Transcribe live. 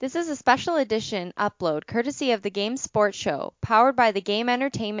This is a special edition upload courtesy of the Game Sports Show, powered by the Game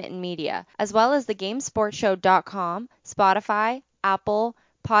Entertainment and Media, as well as the GameSportsShow.com, Spotify, Apple,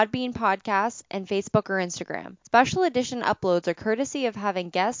 Podbean Podcasts, and Facebook or Instagram. Special edition uploads are courtesy of having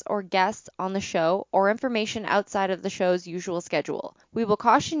guests on the show or information outside of the show's usual schedule. We will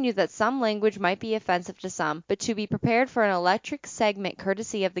caution you that some language might be offensive to some, but to be prepared for an electric segment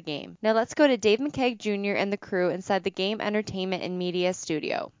courtesy of the game. Now let's go to Dave McKeag Jr. and the crew inside the Game Entertainment and Media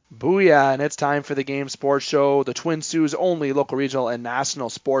studio. Booyah, and it's time for the Game Sports Show, the Twin Sault's only local, regional, and national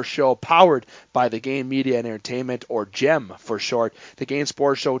sports show powered by the Game Media and Entertainment, or GEM for short.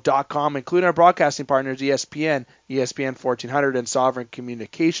 TheGameSportsShow.com, including our broadcasting partners ESPN, ESPN 1400, and Sovereign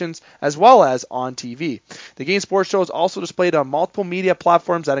Communications, as well as on TV. The Game Sports Show is also displayed on multiple media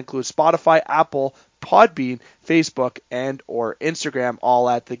platforms that include Spotify, Apple, Podbean, Facebook, and or Instagram, all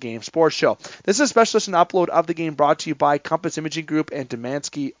at the Game Sports Show. This is a special edition upload of the game brought to you by Compass Imaging Group and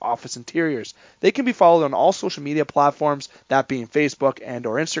Demansky Office Interiors. They can be followed on all social media platforms, that being Facebook and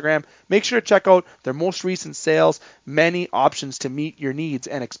or Instagram. Make sure to check out their most recent sales, many options to meet your needs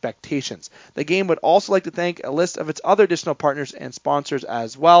and expectations. The game would also like to thank a list of its other additional partners and sponsors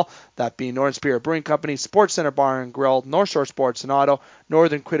as well, that being Northern Spirit Brewing Company, Sports Center Bar and Grill, North Shore Sports and Auto,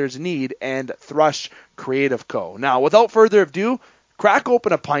 Northern Quitters Need, and Thrush Creative Co. Now, without further ado, crack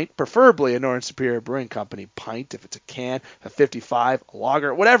open a pint, preferably a Northern Superior Brewing Company pint. If it's a can, a 55, a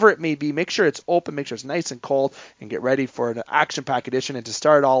lager, whatever it may be, make sure it's open, make sure it's nice and cold, and get ready for an action-packed edition. And to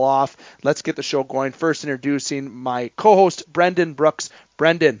start it all off, let's get the show going. First, introducing my co-host, Brendan Brooks.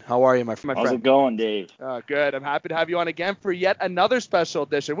 Brendan, how are you, my friend? How's it going, Dave? Good. I'm happy to have you on again for yet another special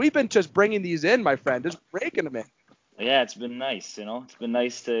edition. We've been just bringing these in, my friend, just breaking them in. Yeah, it's been nice, It's been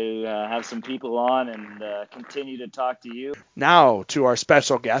nice to have some people on and continue to talk to you. Now to our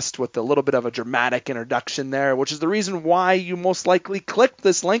special guest with a little bit of a dramatic introduction there, which is the reason why you most likely clicked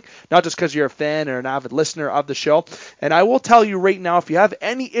this link, not just because you're a fan or an avid listener of the show. And I will tell you right now, if you have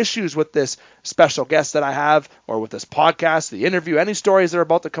any issues with this special guest that I have, or with this podcast, the interview, any stories that are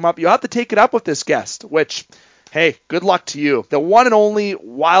about to come up, you have to take it up with this guest, which... Hey, good luck to you. The one and only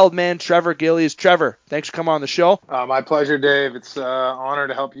wild man, Trevor Gillies. Trevor, thanks for coming on the show. My pleasure, Dave. It's an honor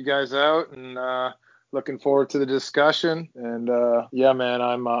to help you guys out, and looking forward to the discussion. And yeah, man,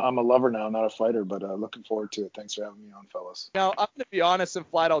 I'm a lover now, not a fighter, but looking forward to it. Thanks for having me on, fellas. Now, I'm going to be honest and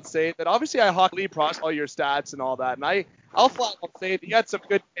flat out say that obviously I hockey process all your stats and all that, and I'll flat out say that you had some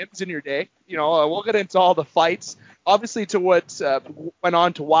good wins in your day. We'll get into all the fights. Obviously, to what went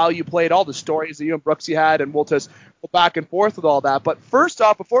on to while you played, all the stories that you and Brooksy had, and we'll just go back and forth with all that. But first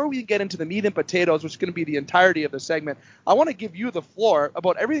off, before we get into the meat and potatoes, which is going to be the entirety of the segment, I want to give you the floor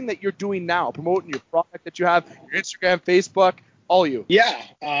about everything that you're doing now, promoting your product that you have, your Instagram, Facebook, all you. Yeah,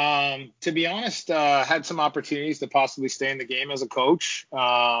 to be honest, had some opportunities to possibly stay in the game as a coach.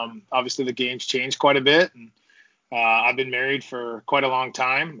 Obviously, the game's changed quite a bit, and I've been married for quite a long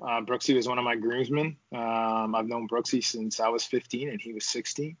time. Brooksy was one of my groomsmen. I've known Brooksy since I was 15 and he was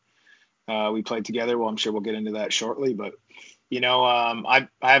 16. We played together. Well, I'm sure we'll get into that shortly. But, I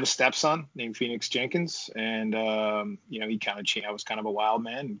have a stepson named Phoenix Jenkins. And, he kind of changed. I was kind of a wild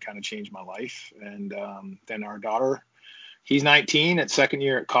man and kind of changed my life. And then our daughter, he's 19 at second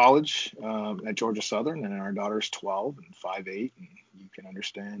year at college at Georgia Southern. And our daughter's 12 and 5'8". And you can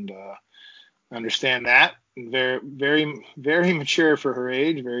understand that. Very, very, very mature for her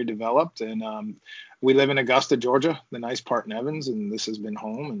age, very developed. And we live in Augusta, Georgia, the nice part in Evans, and this has been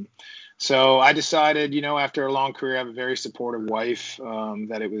home. And so I decided, after a long career, I have a very supportive wife,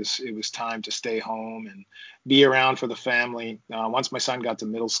 that it was time to stay home and be around for the family. Once my son got to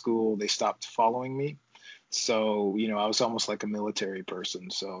middle school, they stopped following me. So, I was almost like a military person.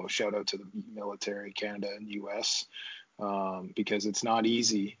 So shout out to the military, Canada and US, because it's not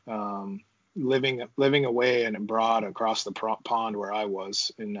easy. Living away and abroad across the pond where I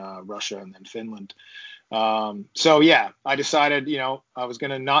was in Russia and then Finland. So yeah, I decided, I was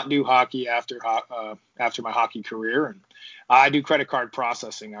going to not do hockey after my hockey career. And I do credit card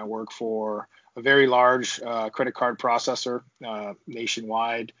processing. I work for a very large credit card processor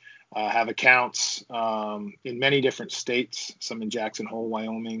nationwide. Have accounts in many different states, some in Jackson Hole,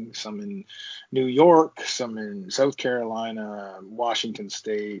 Wyoming, some in New York, some in South Carolina, Washington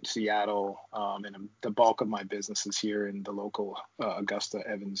State, Seattle, and the bulk of my business is here in the local Augusta,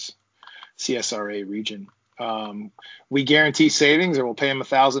 Evans, CSRA region. We guarantee savings, or we'll pay them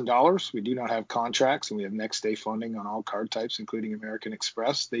 $1,000. We do not have contracts, and we have next day funding on all card types, including American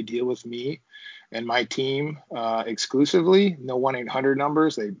Express. They deal with me and my team exclusively. No 1-800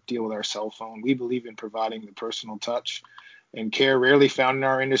 numbers. They deal with our cell phone. We believe in providing the personal touch and care rarely found in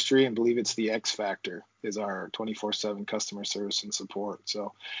our industry, and believe it's the X factor is our 24/7 customer service and support.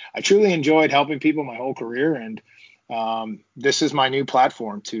 So I truly enjoyed helping people my whole career, and this is my new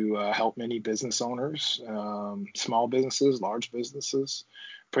platform to help many business owners, small businesses, large businesses.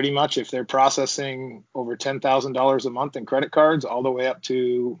 Pretty much if they're processing over $10,000 a month in credit cards all the way up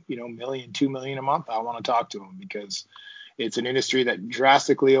to, $1 million, $2 million a month, I want to talk to them because it's an industry that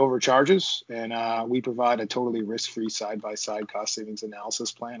drastically overcharges, and we provide a totally risk-free side-by-side cost savings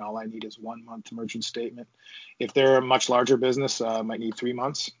analysis plan. All I need is 1 month merchant statement. If they're a much larger business, I might need 3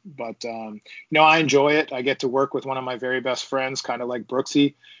 months. But, I enjoy it. I get to work with one of my very best friends, kind of like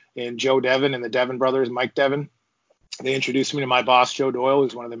Brooksy and Joe Devon and the Devon brothers, Mike Devon. They introduced me to my boss, Joe Doyle,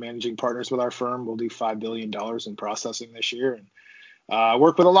 who's one of the managing partners with our firm. We'll do $5 billion in processing this year. And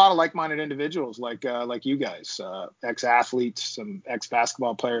work with a lot of like-minded individuals like you guys, ex-athletes, some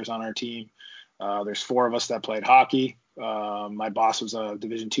ex-basketball players on our team. There's 4 of us that played hockey. My boss was a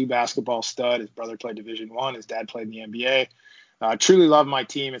Division II basketball stud. His brother played Division I. His dad played in the NBA. I truly love my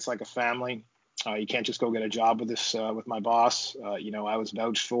team. It's like a family. You can't just go get a job with my boss. I was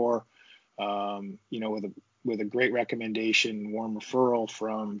vouched for, with a great recommendation, warm referral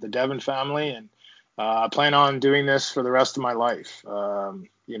from the Devon family, and I plan on doing this for the rest of my life.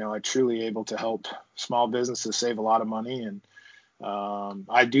 I truly able to help small businesses save a lot of money, and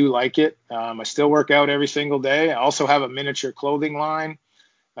I do like it. I still work out every single day. I also have a miniature clothing line.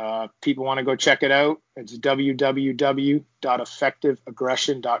 People want to go check it out. It's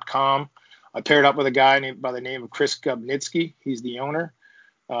www.effectiveaggression.com. I paired up with a guy by the name of Chris Gubnitsky. He's the owner.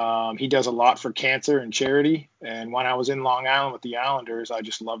 He does a lot for cancer and charity. And when I was in Long Island with the Islanders, I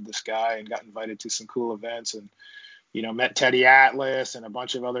just loved this guy and got invited to some cool events and, met Teddy Atlas and a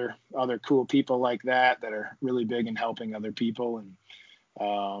bunch of other cool people like that are really big in helping other people. And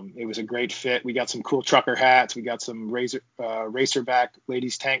it was a great fit. We got some cool trucker hats. We got some racerback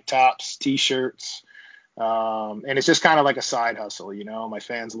ladies tank tops, T-shirts. And it's just kind of like a side hustle. My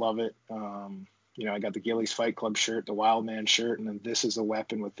fans love it. I got the Gillies Fight Club shirt, the Wild Man shirt, and then this is a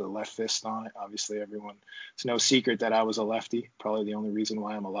weapon with the left fist on it. Obviously, it's no secret that I was a lefty, probably the only reason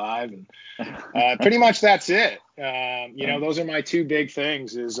why I'm alive. And pretty much that's it. Those are my 2 big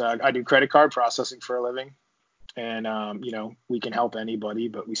things is I do credit card processing for a living. And, we can help anybody,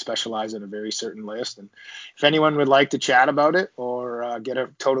 but we specialize in a very certain list. And if anyone would like to chat about it or get a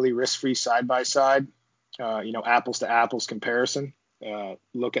totally risk-free side-by-side, apples to apples comparison,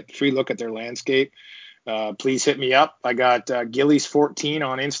 look at their landscape, please hit me up. I got Gillies 14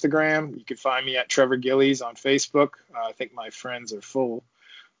 on Instagram. You can find me at Trevor Gillies on Facebook. I think my friends are full,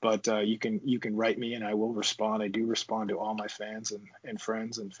 but you can write me and I will respond. I do respond to all my fans and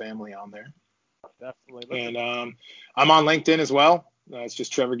friends and family on there. Definitely. And I'm on LinkedIn as well. It's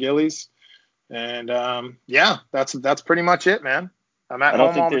just Trevor Gillies. And that's pretty much it, man. I'm at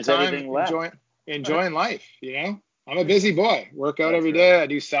home all the time, enjoying life. I'm a busy boy. Work out every day. I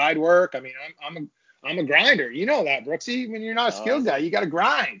do side work. I mean, I'm a grinder. You know that, Brooksy. When you're not a skilled guy, you got to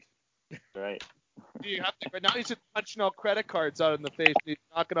grind. Right. You have to. But now he's just punching out credit cards out in the face. He's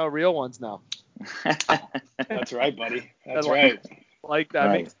knocking out real ones now. That's right, buddy. That's right. Like that.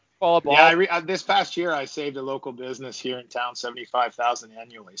 Nice. This past year I saved a local business here in town $75,000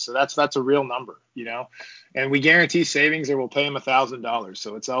 annually. So that's a real number, and we guarantee savings or we'll pay them $1,000.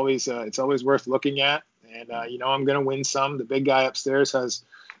 So it's always worth looking at. And I'm going to win some. The big guy upstairs has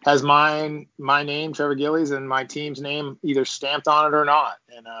my name, Trevor Gillies, and my team's name either stamped on it or not.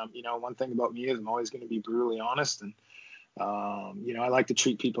 And one thing about me is I'm always going to be brutally honest. And I like to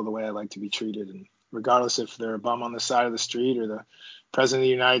treat people the way I like to be treated. And regardless if they're a bum on the side of the street or the President of the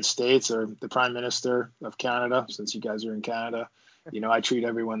United States or the Prime Minister of Canada, since you guys are in Canada, I treat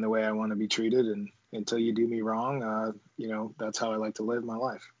everyone the way I want to be treated. And until you do me wrong, that's how I like to live my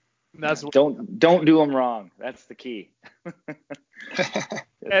life. Don't do them wrong. That's the key. It's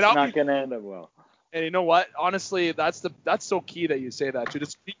not going to end up well. And you know what? Honestly, that's so key that you say that too.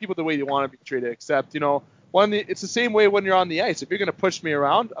 Just treat people the way you want to be treated. Except, it's the same way when you're on the ice. If you're going to push me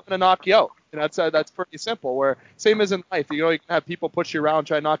around, I'm going to knock you out. And that's pretty simple. Where same as in life, you can have people push you around,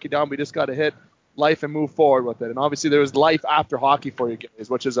 try to knock you down. We just got to hit life and move forward with it. And obviously, there was life after hockey for you guys,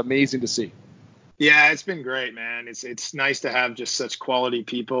 which is amazing to see. Yeah, it's been great, man. It's nice to have just such quality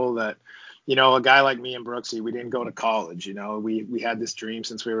people that, a guy like me and Brooksy, we didn't go to college. We had this dream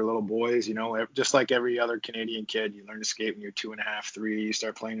since we were little boys, just like every other Canadian kid. You learn to skate when you're 2.5, 3. You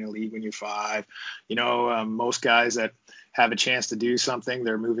start playing in the league when you're 5. Most guys that have a chance to do something,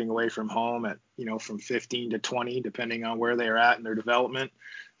 they're moving away from home at, from 15 to 20, depending on where they're at in their development.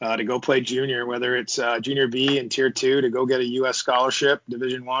 To go play junior, whether it's junior B and tier 2, to go get a U.S. scholarship,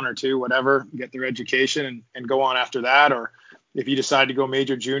 Division 1 or 2, whatever, get their education and go on after that, or if you decide to go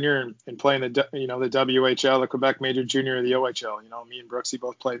major junior and play in the WHL, the Quebec major junior, or the OHL, me and Brooksy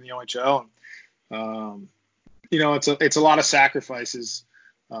both played in the OHL. And, it's a lot of sacrifices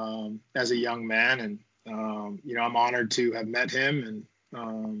as a young man. And, I'm honored to have met him.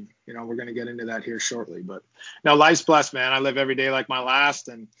 And, we're going to get into that here shortly. But no, life's blessed, man. I live every day like my last.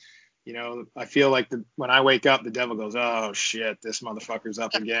 And, I feel like when I wake up, the devil goes, oh shit, this motherfucker's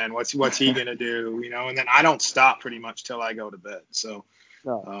up again. What's he gonna do? And then I don't stop pretty much till I go to bed. So,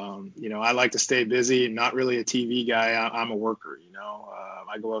 I like to stay busy. Not really a TV guy. I'm a worker.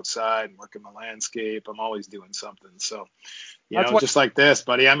 I go outside and work in my landscape. I'm always doing something. So, just like this,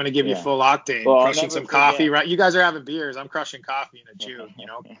 buddy, I'm gonna give you full octane, crushing some coffee. Right? You guys are having beers. I'm crushing coffee in a June.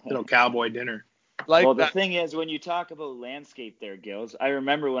 Little cowboy dinner. The thing is, when you talk about landscape there, Gills, I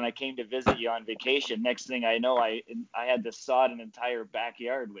remember when I came to visit you on vacation, next thing I know, I had to sod an entire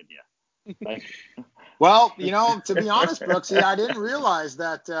backyard with you. Well, to be honest, Brooksy, I didn't realize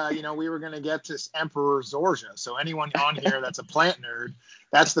that, we were going to get this Emperor Zorja. So anyone on here that's a plant nerd,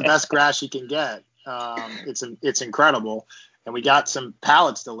 that's the best grass you can get. It's incredible. And we got some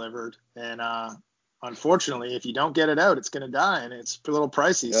pallets delivered, and unfortunately, if you don't get it out, it's going to die, and it's a little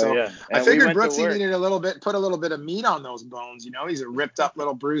pricey. I figured Brooksy needed put a little bit of meat on those bones. He's a ripped up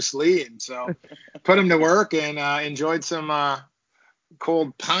little Bruce Lee, and so put him to work and enjoyed some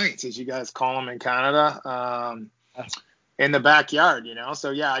cold pints, as you guys call them in Canada, in the backyard. So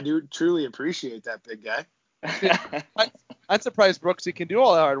yeah, I do truly appreciate that, big guy. I'm surprised Brooksy can do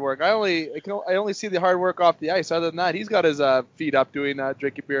all the hard work. I only see the hard work off the ice. Other than that, he's got his feet up doing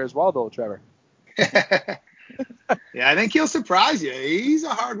drinking beer as well, though, Trevor. Yeah, I think he'll surprise you. He's a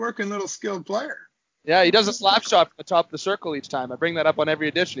hard-working little skilled player. Yeah, he does a slap shot from the top of the circle each time. I bring that up on every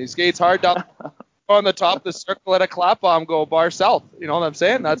edition. He skates hard down on the top of the circle, let a clap bomb go bar south. You know what I'm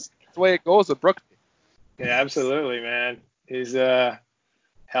saying? That's the way it goes with Brooksy. Yeah, absolutely, man. He's a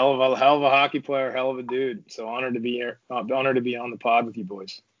hell of a hockey player, hell of a dude. So honored to be here. Honored to be on the pod with you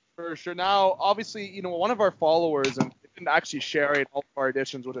boys. For sure. Now, obviously, one of our followers, and we didn't actually share it in all of our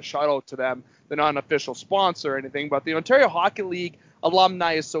editions with a shout out to them. They're not an official sponsor or anything, but the Ontario Hockey League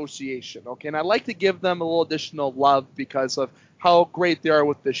Alumni Association. Okay, and I'd like to give them a little additional love because of how great they are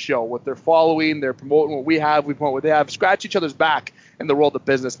with this show, with their following, they're promoting what we have, we promote what they have, scratch each other's back in the world of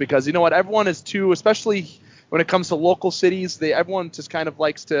business, because you know what, everyone is too, especially when it comes to local cities, everyone just kind of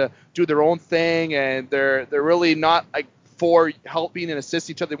likes to do their own thing, and they're really not like for helping and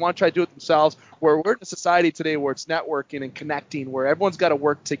assisting each other. They want to try to do it themselves. Where we're in a society today where it's networking and connecting, where everyone's got to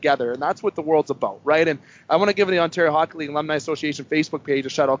work together, and that's what the world's about, right? And I want to give the Ontario Hockey League Alumni Association Facebook page a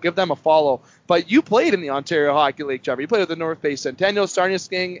shout out. Give them a follow. But you played in the Ontario Hockey League, Trevor. You played with the North Bay Centennial, Sarnia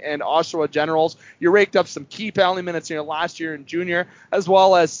King, and Oshawa Generals. You raked up some key penalty minutes in your last year in junior, as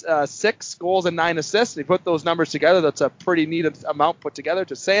well as 6 goals and 9 assists. You put those numbers together. That's a pretty neat amount put together.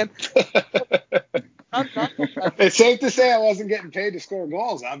 Just saying. It's safe to say I wasn't getting paid to score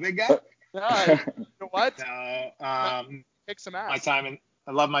goals, huh, big guy? You know what? Kick some ass. I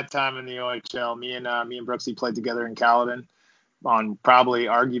love my time in the OHL. Me and Brooksy played together in Caledon on probably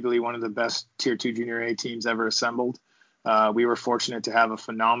arguably one of the best Tier 2 Junior A teams ever assembled. We were fortunate to have a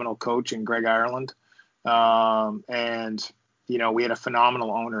phenomenal coach in Greg Ireland. And we had a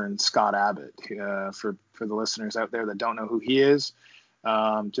phenomenal owner in Scott Abbott. For the listeners out there that don't know who he is,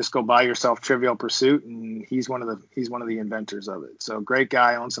 just go buy yourself Trivial Pursuit, and he's one of the inventors of it. So great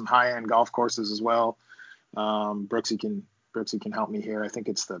guy, owns some high-end golf courses as well. Brooksy can help me here. I think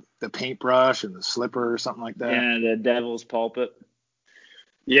it's the paintbrush and the slipper or something like that. Yeah, the Devil's Pulpit.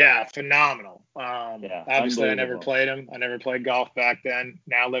 Yeah, phenomenal. Obviously, I never played him. I never played golf back then.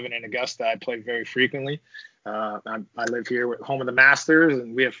 Now living in Augusta, I play very frequently. I live here at home of the Masters,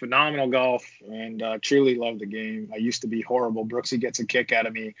 and we have phenomenal golf, and truly love the game. I used to be horrible. Brooksy gets a kick out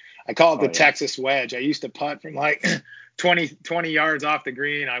of me. I call it the Texas wedge. I used to putt from like 20 yards off the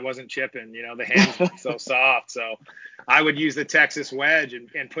green. I wasn't chipping. The hands were so soft. So I would use the Texas wedge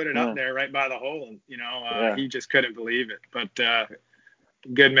and put it up there right by the hole. And, he just couldn't believe it. But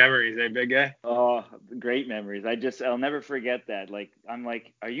good memories, big guy? Oh, great memories. I'll never forget that. I'm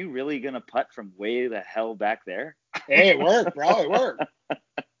like, are you really going to putt from way the hell back there? Hey, it worked, bro. It worked.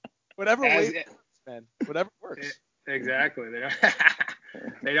 Whatever works, man. Whatever works. Exactly.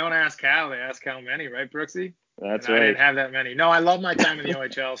 They don't ask how, they ask how many, right, Brooksy? That's right. I didn't have that many. No, I love my time in the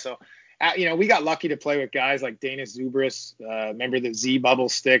OHL. So, we got lucky to play with guys like Dana Zubris. Remember the Z Bubble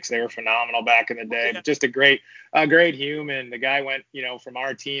sticks? They were phenomenal back in the day. Yeah. Just a great human. The guy went, from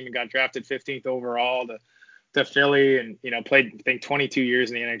our team and got drafted 15th overall to Philly, and played I think 22 years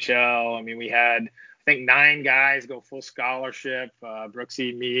in the NHL. I mean, we had think 9 guys go full scholarship.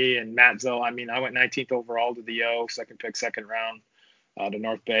 Brooksy, me, and Matt Zoe. I mean, I went 19th overall to the O, second pick, second round to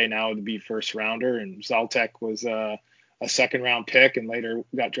North Bay. Now to be first rounder, and Zaltek was a second round pick, and later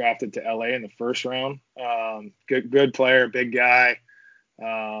got drafted to LA in the first round. Good player, big guy.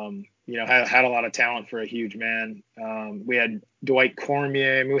 Had a lot of talent for a huge man. We had Dwight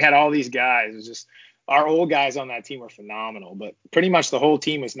Cormier. I mean, we had all these guys. It was just our old guys on that team were phenomenal, but pretty much the whole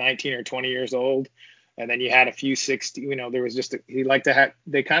team was 19 or 20 years old. And then you had a few 60, there was just,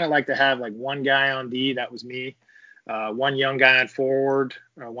 they kind of like to have like one guy on D, that was me, one young guy on forward,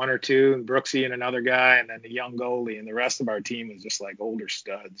 one or two, and Brooksy and another guy, and then the young goalie. And the rest of our team was just like older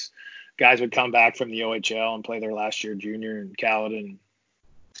studs. Guys would come back from the OHL and play their last year junior in Caledon.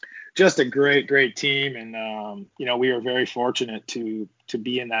 Just a great, great team. And, we were very fortunate to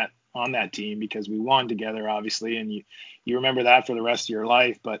be on that team because we won together, obviously. And you remember that for the rest of your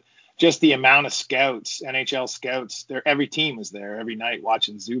life. But just the amount of scouts, NHL scouts, every team was there every night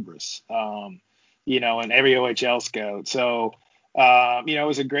watching Zubris, and every OHL scout. So, it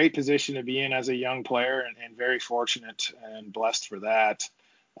was a great position to be in as a young player and very fortunate and blessed for that,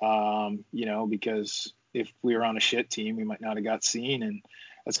 because if we were on a shit team, we might not have got seen. And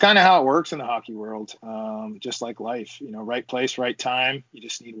that's kind of how it works in the hockey world, just like life, right place, right time. You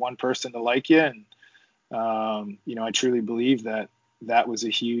just need one person to like you. And, I truly believe that was a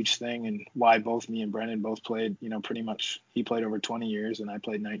huge thing and why both me and Brendan both played, pretty much he played over 20 years and I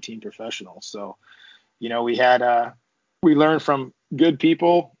played 19 professionals. So, we learned from good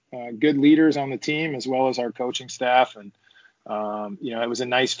people, good leaders on the team, as well as our coaching staff. And, it was a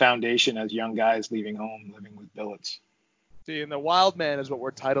nice foundation as young guys leaving home, living with billets. See, and the wild man is what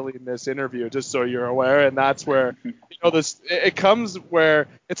we're titling this interview, just so you're aware. And that's where, it comes where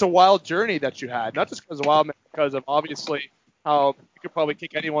it's a wild journey that you had, not just because of wild man, because of obviously how you could probably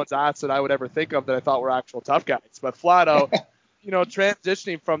kick anyone's ass that I would ever think of that I thought were actual tough guys. But flat out,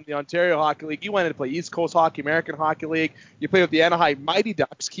 transitioning from the Ontario Hockey League, you went in to play East Coast Hockey, American Hockey League. You played with the Anaheim Mighty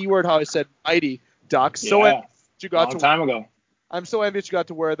Ducks. Keyword how I said Mighty Ducks. Yeah, long time ago. I'm so envious you got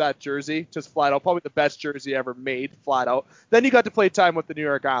to wear that jersey, just flat out. Probably the best jersey ever made, flat out. Then you got to play time with the New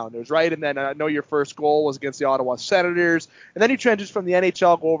York Islanders, right? And then I know your first goal was against the Ottawa Senators. And then you transitioned from the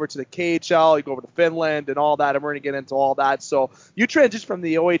NHL, go over to the KHL, you go over to Finland and all that. And we're going to get into all that. So you transitioned from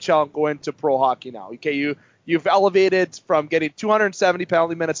the OHL and go into pro hockey now. Okay, You've elevated from getting 270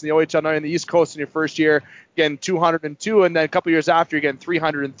 penalty minutes in the OHL now in the East Coast in your first year, getting 202, and then a couple years after, you're getting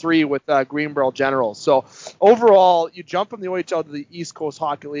 303 with Greenboro Generals. So overall, you jump from the OHL to the East Coast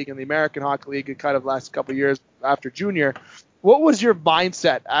Hockey League and the American Hockey League in kind of last couple of years after junior. What was your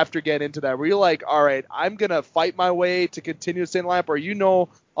mindset after getting into that? Were you like, all right, I'm going to fight my way to continue to stay in the lineup? Or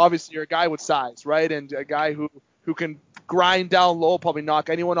obviously you're a guy with size, right, and a guy who can grind down low, probably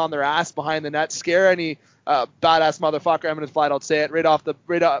knock anyone on their ass behind the net, scare any badass motherfucker. I'm going to flat out say it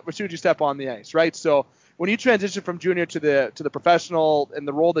as soon as you step on the ice, right? So when you transitioned from junior to the professional and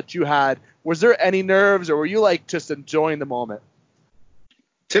the role that you had, was there any nerves or were you like just enjoying the moment?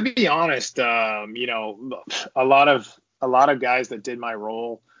 To be honest, a lot of guys that did my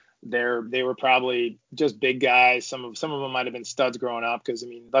role, they were probably just big guys. Some of them might have been studs growing up because,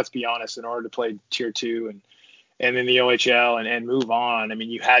 let's be honest, in order to play Tier 2 and in the OHL and move on,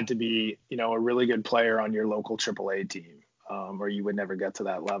 you had to be, a really good player on your local AAA team, or you would never get to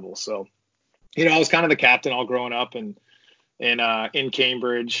that level. So, I was kind of the captain all growing up and in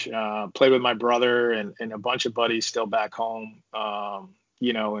Cambridge, played with my brother and a bunch of buddies still back home,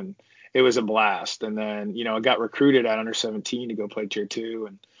 and it was a blast. And then, I got recruited at under 17 to go play Tier 2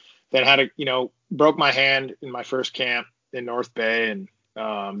 and then broke my hand in my first camp in North Bay. And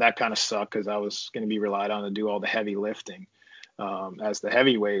that kind of sucked because I was going to be relied on to do all the heavy lifting as the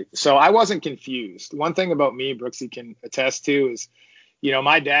heavyweight. So I wasn't confused. One thing about me, Brooksy can attest to, is,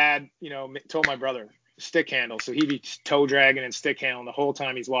 my dad, told my brother stick handle. So he'd be toe dragging and stick handling the whole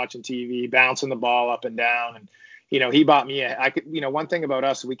time he's watching TV, bouncing the ball up and down. And, he bought me one thing about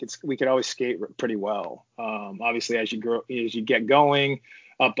us, we could always skate pretty well. Obviously as you get going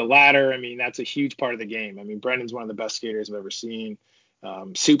up the ladder, that's a huge part of the game. Brendan's one of the best skaters I've ever seen.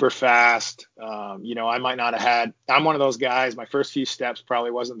 Super fast. I might not have had, I'm one of those guys, my first few steps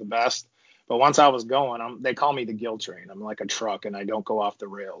probably wasn't the best, but once I was going, they call me the GillTrain. I'm like a truck and I don't go off the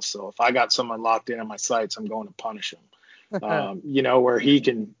rails. So if I got someone locked in on my sights, I'm going to punish him. Where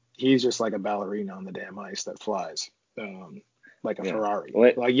he's just like a ballerina on the damn ice that flies, like a Ferrari,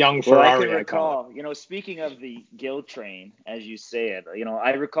 like young Ferrari. I can recall, speaking of the GillTrain, as you say it,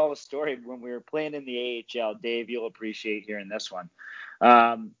 I recall a story when we were playing in the AHL. Dave, you'll appreciate hearing this one.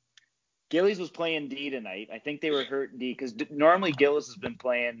 Gillies was playing D tonight. I think they were hurt D because normally Gillies has been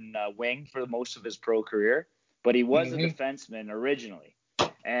playing wing for most of his pro career, but he was a defenseman originally.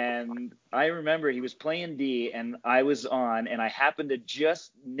 And I remember he was playing D, and I was on, and I happened to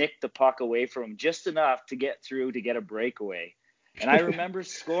just nick the puck away from him just enough to get through to get a breakaway. And I remember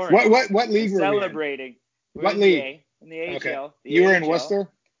scoring. What league were celebrating. We in? What league? In the AHL. Okay. You were in Worcester?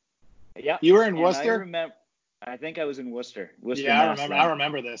 Yeah. You were in Worcester? I think I was in Worcester. Yeah, I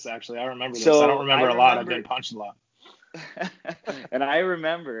remember this, actually. I remember this. I don't remember a lot. I've been punched a lot. And I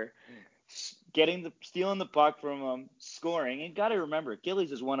remember stealing the puck from him, scoring. And got to remember,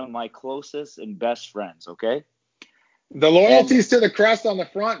 Gillies is one of my closest and best friends, okay? The loyalty's to the crest on the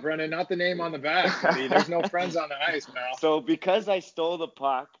front, Brendan, not the name on the back. I mean, there's no friends on the ice, pal. So because I stole the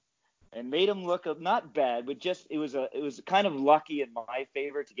puck and made him look not bad, but just it was kind of lucky in my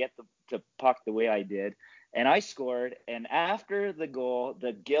favor to get the puck the way I did. And I scored, and after the goal,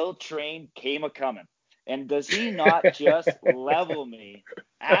 the GillTrain came a-coming. And does he not just level me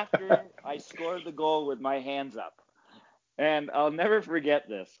after I scored the goal with my hands up? And I'll never forget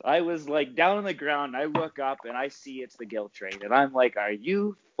this. I was like down on the ground, and I look up, and I see it's the GillTrain. And I'm like, are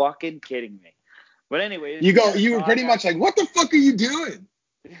you fucking kidding me? But anyways. You were pretty much like, what the fuck are you doing?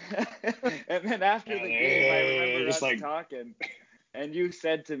 And then after the game, I remember us talking, and you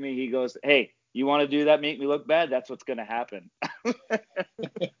said to me, he goes, hey, you want to do that, make me look bad? That's what's going to happen.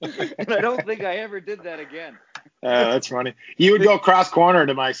 And I don't think I ever did that again. That's funny. You would go cross corner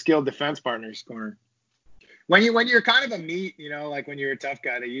to my skilled defense partner's corner. When you're kind of a meat, like when you're a tough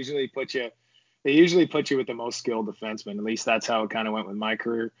guy, they usually put you with the most skilled defenseman. At least that's how it kind of went with my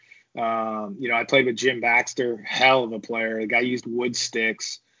career. I played with Jim Baxter, hell of a player. The guy used wood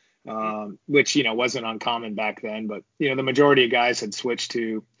sticks, which, wasn't uncommon back then. But, the majority of guys had switched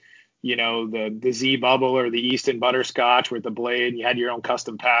to, the Z bubble or the Easton butterscotch with the blade. You had your own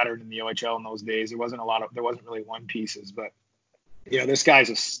custom pattern in the OHL in those days. There wasn't really one pieces, but this guy's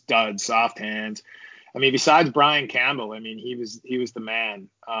a stud, soft hands. I mean, besides Brian Campbell, I mean, he was the man,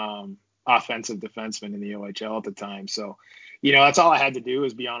 offensive defenseman in the OHL at the time. So, that's all I had to do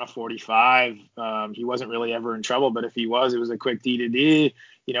was be on a 45. He wasn't really ever in trouble, but if he was, it was a quick D to D.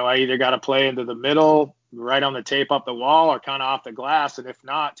 I either got to play into the middle, right on the tape up the wall, or kind of off the glass. And if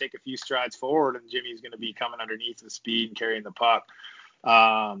not, take a few strides forward, and Jimmy's going to be coming underneath with speed and carrying the puck.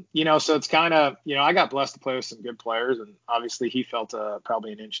 So it's kind of, I got blessed to play with some good players, and obviously he felt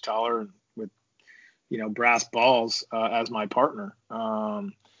probably an inch taller and with, brass balls as my partner.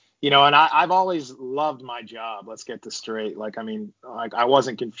 And I've always loved my job. Let's get this straight. I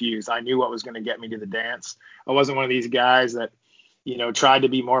wasn't confused. I knew what was going to get me to the dance. I wasn't one of these guys that, tried to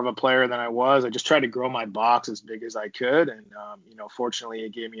be more of a player than I was. I just tried to grow my box as big as I could. And, fortunately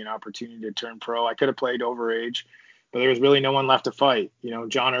it gave me an opportunity to turn pro. I could have played overage, but there was really no one left to fight.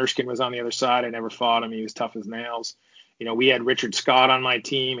 John Erskine was on the other side. I never fought him. He was tough as nails. We had Richard Scott on my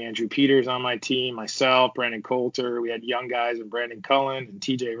team, Andrew Peters on my team, myself, Brandon Coulter. We had young guys and Brandon Cullen and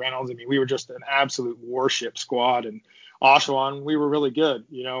TJ Reynolds. I mean, we were just an absolute warship squad. And Oshawa, we were really good,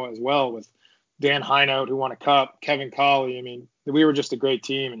 as well, with Dan Hineout, who won a cup, Kevin Colley. I mean, we were just a great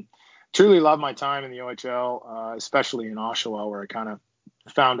team, and truly loved my time in the OHL, especially in Oshawa, where I kind of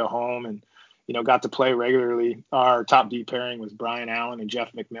found a home and, got to play regularly. Our top D pairing was Brian Allen and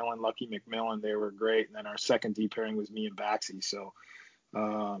Jeff McMillan, Lucky McMillan. They were great. And then our second D pairing was me and Baxi. So,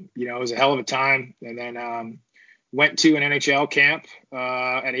 it was a hell of a time. And then went to an NHL camp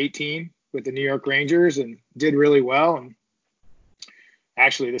at 18 with the New York Rangers and did really well. And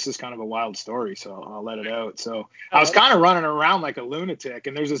actually, this is kind of a wild story, so I'll let it out. So I was kind of running around like a lunatic,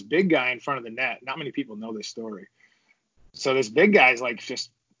 and there's this big guy in front of the net. Not many people know this story. So this big guy's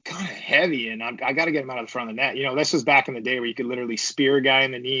just kind of heavy, and I got to get him out of the front of the net. This was back in the day where you could literally spear a guy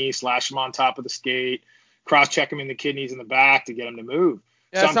in the knee, slash him on top of the skate, cross-check him in the kidneys in the back to get him to move.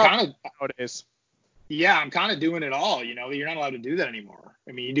 Yeah, so I'm kind of nowadays. Yeah, I'm kind of doing it all. You're not allowed to do that anymore.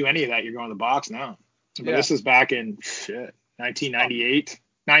 I mean, you do any of that, you're going to the box now. But This is back in 1998,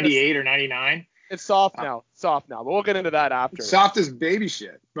 98 or 99. It's soft now, but we'll get into that after. Soft as baby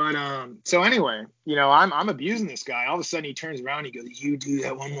shit. But so anyway, I'm abusing this guy. All of a sudden he turns around, he goes, "You do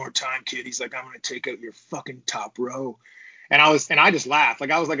that one more time, kid." He's like, "I'm gonna take out your fucking top row." And I just laughed.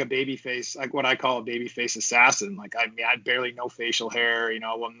 I was like a baby face, like what I call a baby face assassin. I had barely no facial hair,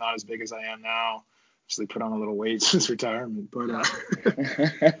 I'm not as big as I am now. Actually put on a little weight since retirement. But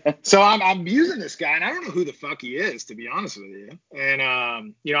so I'm using this guy, and I don't know who the fuck he is, to be honest with you. And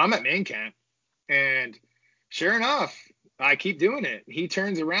I'm at main camp. And sure enough, I keep doing it. He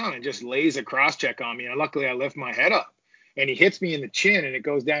turns around and just lays a cross check on me. And luckily I lift my head up, and he hits me in the chin, and it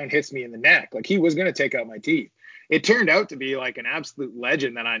goes down and hits me in the neck. Like he was going to take out my teeth. it turned out to be like an absolute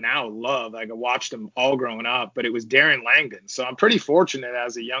legend that I now love. Like I watched him all growing up, but it was Darren Langdon. So I'm pretty fortunate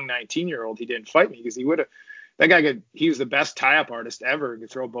as a young 19-year-old he didn't fight me, because he would have. That guy he was the best tie-up artist ever. He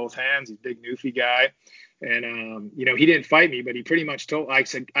could throw both hands. He's a big newfie guy. And, he didn't fight me, but he pretty much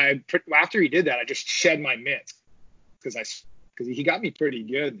after he did that, I just shed my mitts because he got me pretty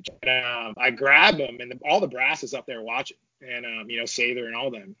good. And, I grabbed him, and all the brass is up there watching, and, Sather and all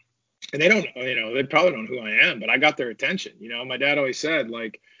them. And they don't, they probably don't know who I am, but I got their attention. My dad always said,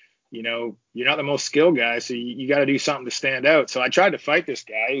 like, you're not the most skilled guy, so you got to do something to stand out. So I tried to fight this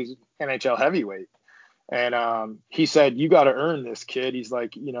guy. He's NHL heavyweight. And he said, you got to earn this, kid. He's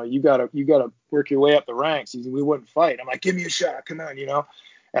like, you got to work your way up the ranks. We wouldn't fight. I'm like, give me a shot. Come on,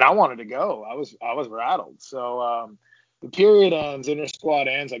 And I wanted to go. I was rattled. So the period ends, inter squad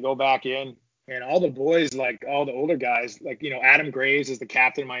ends. I go back in, and all the boys, like all the older guys, like, Adam Graves is the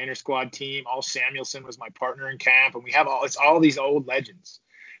captain of my inter squad team. Al Samuelson was my partner in camp. And we have all these old legends.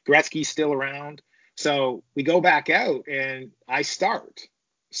 Gretzky's still around. So we go back out, and I start.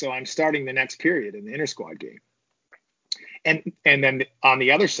 So I'm starting the next period in the inter-squad game. And then on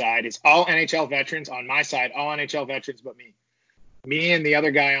the other side, it's all NHL veterans. On my side, all NHL veterans but me. Me and the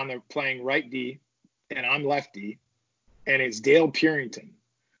other guy on the playing right D, and I'm left D, and it's Dale Purinton.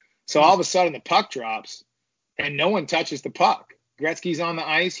 So all of a sudden the puck drops, and no one touches the puck. Gretzky's on the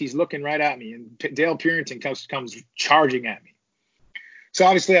ice. He's looking right at me, and Dale Purinton comes charging at me. So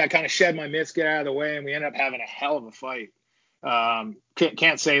obviously I kind of shed my mitts, get out of the way, and we ended up having a hell of a fight.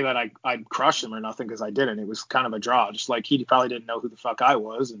 Can't say that I crushed him or nothing, because I didn't. It was kind of a draw. Just like he probably didn't know who the fuck I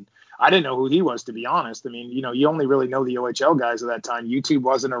was, and I didn't know who he was, to be honest. I mean, you only really know the OHL guys at that time. YouTube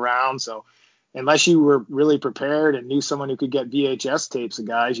wasn't around, so unless you were really prepared and knew someone who could get VHS tapes of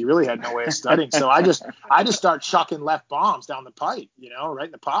guys, you really had no way of studying. So I just start chucking left bombs down the pipe, right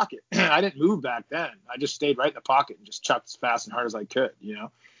in the pocket. I didn't move back then. I just stayed right in the pocket and just chucked as fast and hard as I could,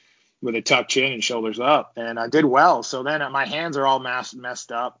 with a tucked chin and shoulders up, and I did well. So then my hands are all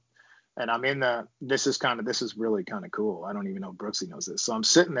messed up, and I'm this is really kind of cool. I don't even know if Brooksy knows this. So I'm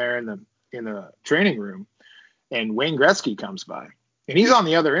sitting there in the training room, and Wayne Gretzky comes by, and he's on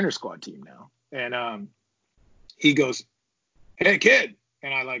the other inter squad team now. And he goes, "Hey kid,"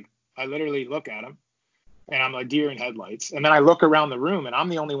 and I literally look at him, and I'm like deer in headlights. And then I look around the room, and I'm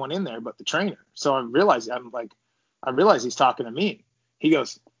the only one in there but the trainer. So I realize he's talking to me. He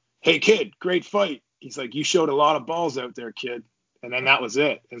goes, "Hey kid, great fight." He's like, "You showed a lot of balls out there, kid." And then that was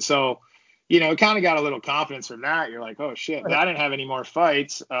it. And so, it kind of got a little confidence from that. You're like, oh shit. I didn't have any more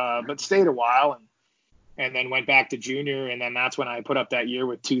fights, but stayed a while and then went back to junior. And then that's when I put up that year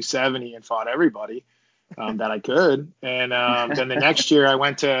with 270 and fought everybody that I could. And then the next year I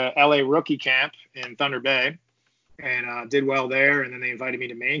went to LA rookie camp in Thunder Bay and did well there. And then they invited me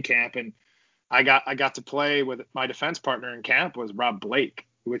to main camp, and I got to play with my defense partner in camp was Rob Blake,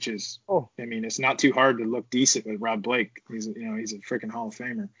 which is, it's not too hard to look decent with Rob Blake. He's a freaking Hall of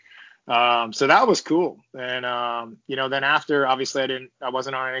Famer. So that was cool. And, then after, obviously I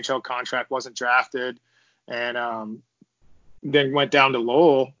wasn't on an NHL contract, wasn't drafted, and then went down to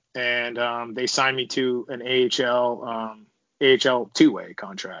Lowell, and they signed me to an AHL two-way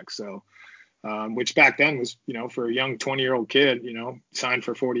contract. So, which back then was, for a young 20-year-old kid, signed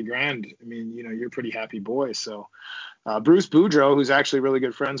for $40,000. I mean, you're a pretty happy boy. So, Bruce Boudreau, who's actually really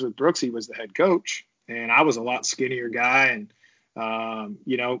good friends with Brooksy, was the head coach, and I was a lot skinnier guy. And,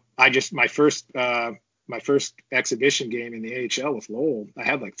 my first exhibition game in the AHL with Lowell, I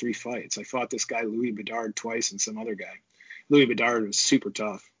had like 3 fights. I fought this guy, Louis Bedard, twice, and some other guy. Louis Bedard was super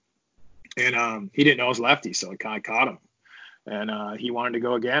tough, and he didn't know I was lefty, so I caught him. And he wanted to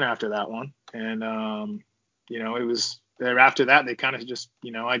go again after that one. And, it was after that, they kind of just,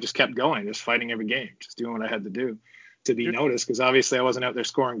 I just kept going, just fighting every game, just doing what I had to do to be noticed, because obviously I wasn't out there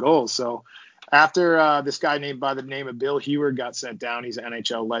scoring goals. So after this guy by the name of Bill Heward got sent down, he's an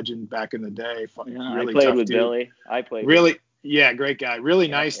NHL legend back in the day. Really I played with dude. Billy. I played really, yeah, great guy. Really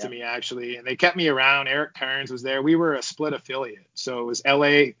nice to me, actually. And they kept me around. Eric Kearns was there. We were a split affiliate. So it was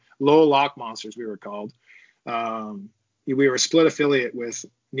LA Lowell Lock Monsters, we were called. We were a split affiliate with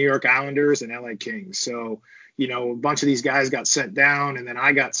New York Islanders and LA Kings. So, a bunch of these guys got sent down, and then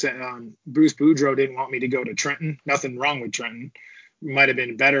I got sent on. Bruce Boudreau didn't want me to go to Trenton. Nothing wrong with Trenton. Might have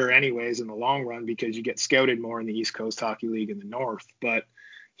been better anyways in the long run, because you get scouted more in the East Coast Hockey League in the North. But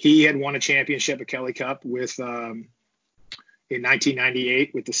he had won a championship at Kelly Cup with in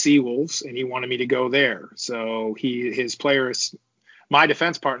 1998 with the Seawolves, and he wanted me to go there. So my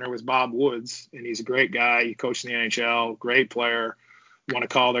defense partner was Bob Woods, and he's a great guy. He coached in the NHL, great player, won a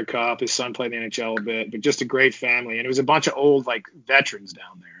Calder Cup. His son played in the NHL a bit, but just a great family. And it was a bunch of old veterans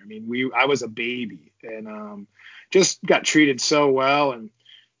down there. I mean, I was a baby, and just got treated so well. And,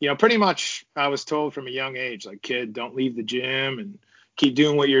 pretty much I was told from a young age, like, kid, don't leave the gym and keep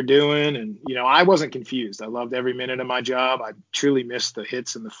doing what you're doing. And, I wasn't confused. I loved every minute of my job. I truly missed the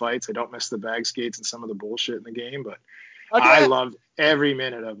hits and the fights. I don't miss the bag skates and some of the bullshit in the game, but I loved every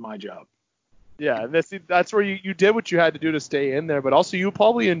minute of my job. Yeah, and that's where you did what you had to do to stay in there, but also you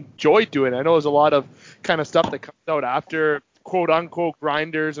probably enjoyed doing it. I know there's a lot of kind of stuff that comes out after quote-unquote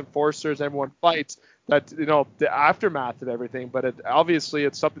grinders and forcers, everyone fights, that, the aftermath of everything, but obviously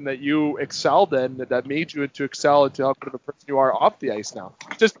it's something that you excelled in, that made you to excel into how good of a person you are off the ice now.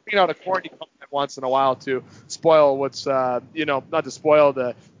 Just being out of quarantine once in a while to spoil what's, not to spoil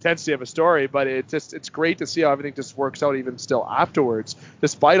the intensity of a story, but it's great to see how everything just works out even still afterwards,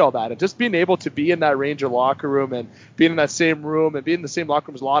 despite all that. And just being able to be in that Ranger locker room and being in that same room and being in the same locker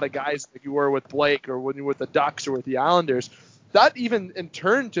room as a lot of guys like you were with Blake or when you were with the Ducks or with the Islanders, that even in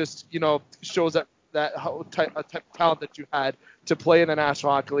turn just, shows that how type of talent that you had to play in the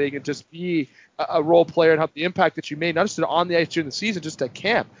National Hockey League and just be a role player and have the impact that you made, not just on the ice during the season, just at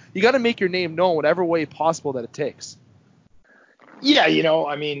camp. You got to make your name known whatever way possible that it takes. Yeah,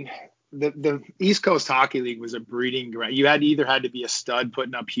 the East Coast Hockey League was a breeding ground. You either had to be a stud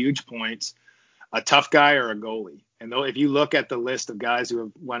putting up huge points, a tough guy, or a goalie. And though if you look at the list of guys who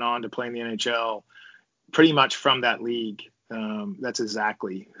have went on to play in the NHL, pretty much from that league, that's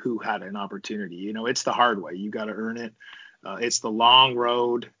exactly who had an opportunity. It's the hard way. You got to earn it. It's the long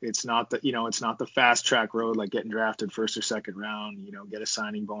road. It's not the fast track road like getting drafted first or second round. Get a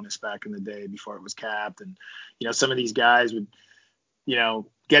signing bonus back in the day before it was capped. And some of these guys would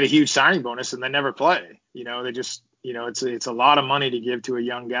get a huge signing bonus and then never play. They just it's a lot of money to give to a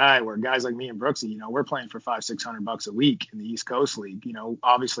young guy. Where guys like me and Brooksy, we're playing for $500-600 a week in the East Coast League.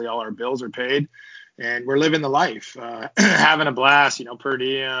 Obviously all our bills are paid. And we're living the life, having a blast, per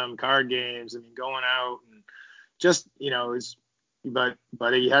diem, card games. Going out and just, but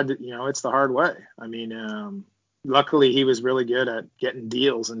he had to, it's the hard way. Luckily he was really good at getting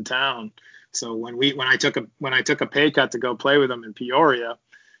deals in town. So when I took a pay cut to go play with him in Peoria,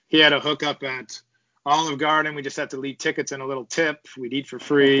 he had a hookup at Olive Garden. We just had to leave tickets and a little tip. We'd eat for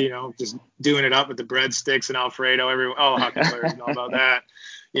free, just doing it up with the breadsticks and Alfredo. All the hockey players know about that.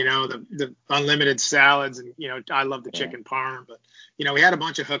 The unlimited salads, and I love the chicken parm, but we had a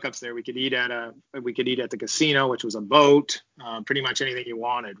bunch of hookups there. We could eat at the casino, which was a boat, pretty much anything you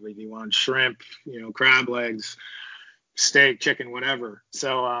wanted. If you wanted shrimp, crab legs, steak, chicken, whatever.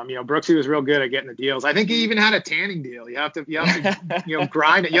 So Brooksy was real good at getting the deals. I think he even had a tanning deal. You have to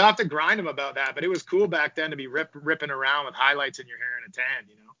grind it. You have to grind him about that. But it was cool back then to be ripping around with highlights in your hair and a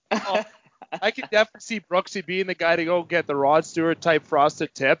tan. Oh, I could definitely see Brooksy being the guy to go get the Rod Stewart type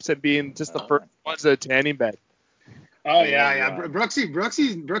frosted tips and being just the first ones at a tanning bed. Oh yeah.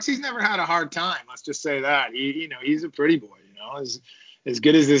 Brooksy's never had a hard time. Let's just say that. He's a pretty boy. As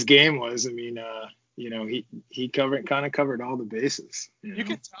good as this game was. He covered all the bases. You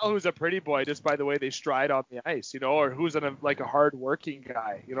can tell who's a pretty boy just by the way they stride on the ice, or who's a hard working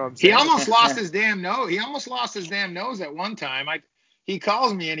guy. You know what I'm saying? He almost lost his damn nose. He almost lost his damn nose at one time. He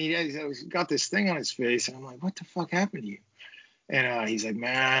calls me and he's got this thing on his face, and I'm like, what the fuck happened to you? And he's like,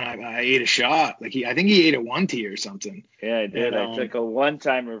 man, I ate a shot. I think he ate a 1T or something. Yeah, I did. I took a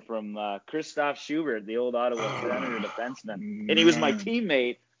one-timer from Christoph Schubert, the old Ottawa Senator defenseman. And he was my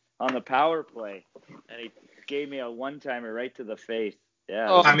teammate on the power play. And he gave me a one-timer right to the face. Yeah.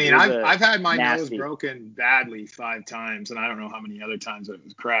 I've had my nose broken badly 5 times, and I don't know how many other times it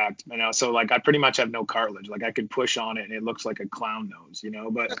was cracked. So I pretty much have no cartilage. I could push on it and it looks like a clown nose,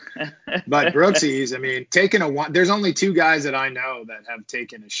 But Brooksy's, there's only 2 guys that I know that have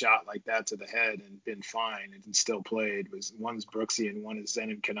taken a shot like that to the head and been fine and still played. One's Brooksy and one is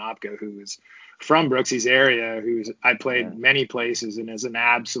Zenon Konopka, who is from Brooksy's area, I played many places and is an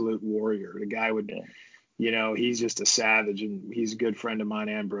absolute warrior. The guy would. Yeah. He's just a savage, and he's a good friend of mine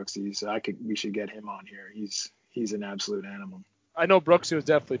and Brooksy's. We should get him on here. He's an absolute animal. I know Brooksy was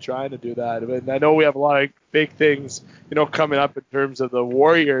definitely trying to do that. I know we have a lot of big things, coming up in terms of the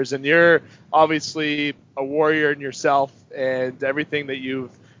Warriors, and you're obviously a warrior in yourself and everything that you've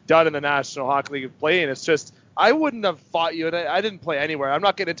done in the National Hockey League of playing. It's just, I wouldn't have fought you, and I didn't play anywhere. I'm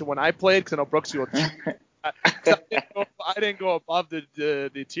not getting into when I played because I know Brooksy will. I didn't go above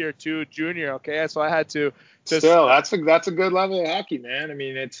the tier 2 junior. Okay, so I had to. Still, that's a good level of hockey, man.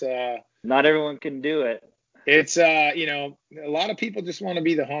 It's not everyone can do it. It's a lot of people just want to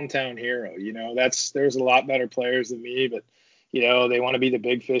be the hometown hero. There's a lot better players than me, but they want to be the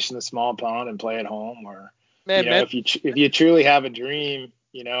big fish in the small pond and play at home. Or if you truly have a dream,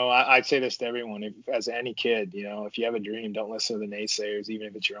 I'd say this to everyone, as any kid, if you have a dream, don't listen to the naysayers, even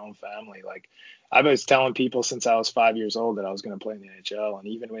if it's your own family. I was telling people since I was 5 years old that I was going to play in the NHL. And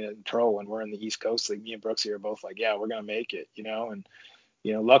even when in pro, when we're in the East Coast League, me and Brooksy are both like, yeah, we're going to make it, and,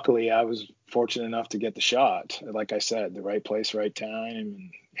 luckily I was fortunate enough to get the shot. Like I said, the right place, right time,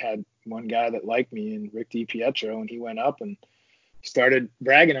 and had one guy that liked me, and Rick DiPietro, and he went up and started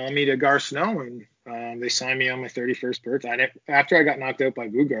bragging on me to Gar Snow, and they signed me on my 31st birthday. After I got knocked out by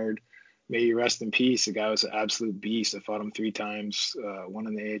Boogaard, may he rest in peace, the guy was an absolute beast. I fought him 3 times, one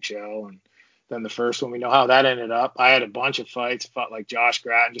in the AHL, and then the first one, we know how that ended up. I had a bunch of fights, fought like Josh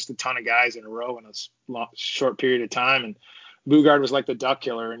Gratton, just a ton of guys in a row in a short period of time, and Boogaard was like the duck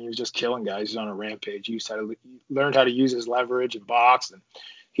killer, and he was just killing guys. He was on a rampage. He learned how to use his leverage and box, and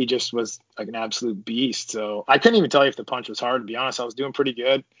he just was like an absolute beast. So I couldn't even tell you if the punch was hard, to be honest. I was doing pretty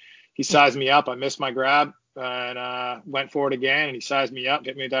good. He sized me up. I missed my grab and went for it again, and he sized me up,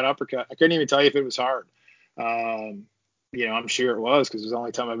 hit me with that uppercut. I couldn't even tell you if it was hard. I'm sure it was, because it was the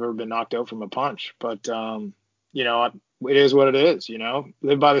only time I've ever been knocked out from a punch. But, it is what it is,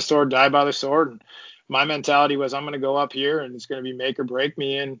 live by the sword, die by the sword. And my mentality was, I'm going to go up here and it's going to be make or break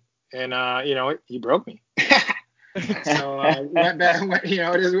me. And he broke me. So went back,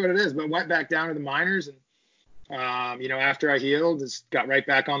 it is what it is, but went back down to the minors. And, after I healed, just got right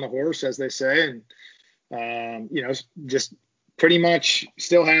back on the horse, as they say. And, just pretty much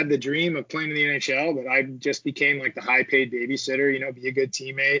still had the dream of playing in the NHL, but I just became like the high paid babysitter, be a good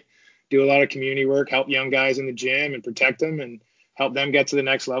teammate, do a lot of community work, help young guys in the gym and protect them and help them get to the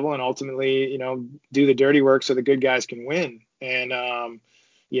next level. And ultimately, do the dirty work so the good guys can win. And,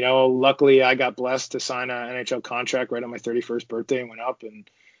 luckily I got blessed to sign an NHL contract right on my 31st birthday and went up and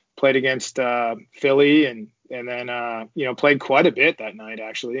played against Philly and then, played quite a bit that night,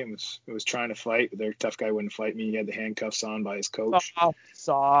 actually, and was trying to fight. Their tough guy wouldn't fight me. He had the handcuffs on by his coach. Oh,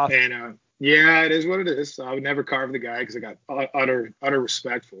 soft. And, yeah, it is what it is. So I would never carve the guy because I got utter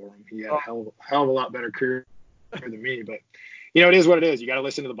respect for him. He had a hell of a lot better career than me. But, it is what it is. You got to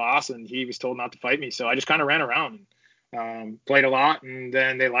listen to the boss, and he was told not to fight me. So I just kind of ran around and played a lot, and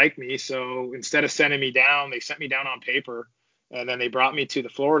then they liked me. So instead of sending me down, they sent me down on paper, and then they brought me to the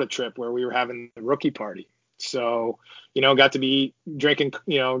Florida trip where we were having the rookie party. So, got to be drinking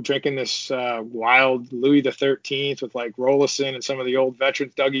this wild Louis the 13th with like Rollison and some of the old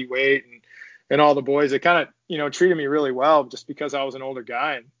veterans, Dougie Waite and all the boys. They kind of, treated me really well just because I was an older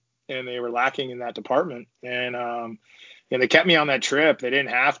guy and they were lacking in that department. And they kept me on that trip. They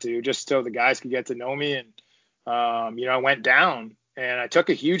didn't have to, just so the guys could get to know me. And, I went down and I took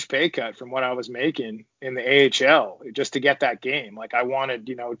a huge pay cut from what I was making in the AHL just to get that game. Like I wanted,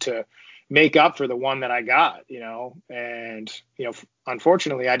 to make up for the one that I got, and,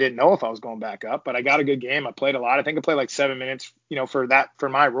 unfortunately I didn't know if I was going back up, but I got a good game. I played a lot. I think I played like 7 minutes, for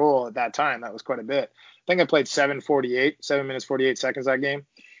my role at that time. That was quite a bit. I think I played 7 minutes, 48 seconds that game.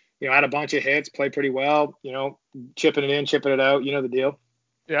 I had a bunch of hits, played pretty well, chipping it in, chipping it out, the deal.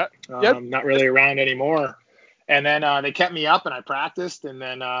 Yeah. Not really around anymore. And then they kept me up and I practiced and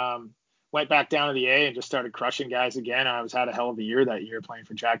then went back down to the A and just started crushing guys again. I had a hell of a year that year playing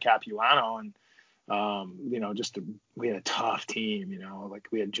for Jack Capuano. And, we had a tough team, like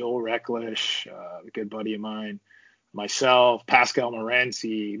we had Joel Recklish, a good buddy of mine, myself, Pascal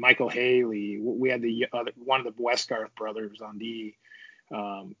Morency, Michael Haley. We had one of the Westgarth brothers on D.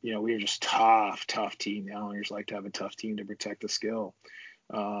 We were just tough team. The Islanders like to have a tough team to protect the skill.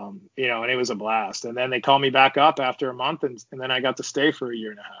 And it was a blast. And then they called me back up after a month and then I got to stay for a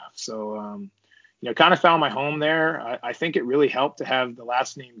year and a half. So, kind of found my home there. I think it really helped to have the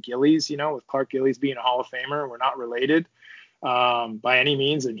last name Gillies, with Clark Gillies being a Hall of Famer. We're not related by any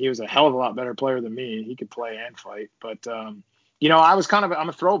means. And he was a hell of a lot better player than me. He could play and fight. But, I'm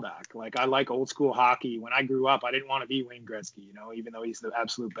a throwback. Like I like old school hockey. When I grew up, I didn't want to be Wayne Gretzky, even though he's the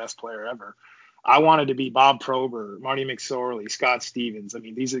absolute best player ever. I wanted to be Bob Probert, Marty McSorley, Scott Stevens. I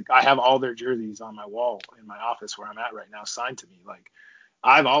mean, I have all their jerseys on my wall in my office where I'm at right now, signed to me. Like,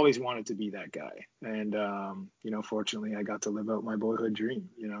 I've always wanted to be that guy. And, fortunately, I got to live out my boyhood dream.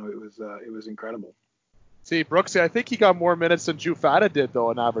 It was incredible. See, Brooksy, I think he got more minutes than Drew Fata did, though,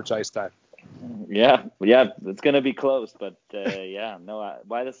 in average ice time. Yeah, it's going to be close. But,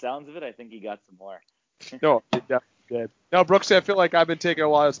 by the sounds of it, I think he got some more. No, he definitely did. No, Brooksy, I feel like I've been taking a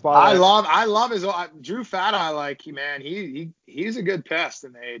while of spotlight. I love his Drew Fata. He's a good pest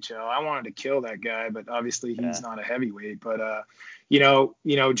in the AHL. I wanted to kill that guy, but obviously he's not a heavyweight. But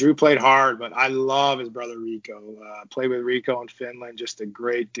Drew played hard, but I love his brother Rico. Played with Rico in Finland, just a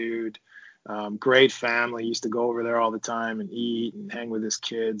great dude. Great family. Used to go over there all the time and eat and hang with his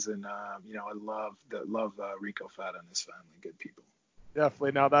kids. And I love Rico Fata and his family. Good people.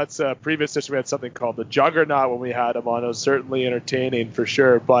 Definitely. Now that's previous edition. We had something called the Juggernaut when we had him on. It was certainly entertaining for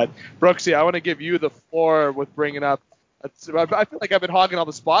sure. But Brooksy, I want to give you the floor with bringing up. I feel like I've been hogging all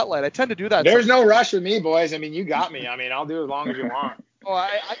the spotlight. I tend to do that. There's no rush with me, boys. I mean, you got me. I mean, I'll do as long as you want. Oh, I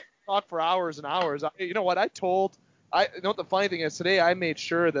talk for hours and hours. You know what? You know what the funny thing is today? I made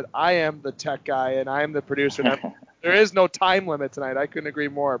sure that I am the tech guy and I am the producer. And there is no time limit tonight. I couldn't agree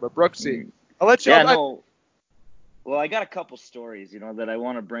more. But Brooksy, I'll let you. Yeah, no. Well, I got a couple stories, that I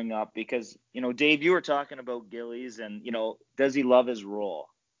want to bring up because, Dave, you were talking about Gillies and, does he love his role?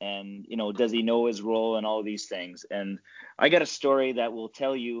 And, does he know his role and all these things? And I got a story that will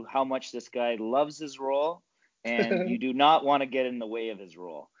tell you how much this guy loves his role, and you do not want to get in the way of his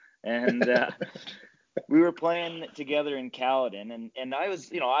role. And we were playing together in Caledon, and I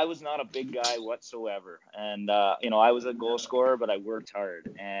was not a big guy whatsoever. And, I was a goal scorer, but I worked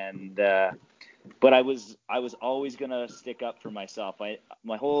hard. And but I was always going to stick up for myself.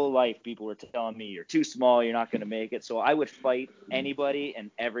 My whole life, people were telling me, you're too small, you're not going to make it. So I would fight anybody and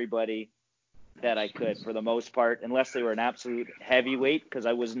everybody that I could for the most part, unless they were an absolute heavyweight, because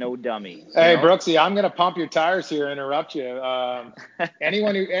I was no dummy. Hey, Brooksy, I'm going to pump your tires here, interrupt you.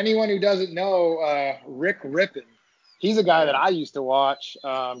 Anyone who doesn't know Rick Rippon, he's a guy that I used to watch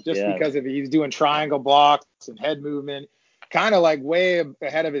because he's doing triangle blocks and head movement. Kind of like way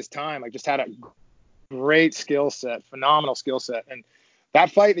ahead of his time, like just had a great skill set, phenomenal skill set. And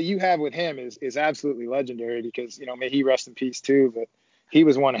that fight that you have with him is absolutely legendary because, may he rest in peace too, but he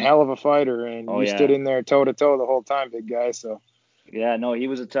was one hell of a fighter and stood in there toe to toe the whole time, big guy. So yeah, no, he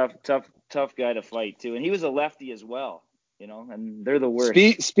was a tough guy to fight too. And he was a lefty as well, and they're the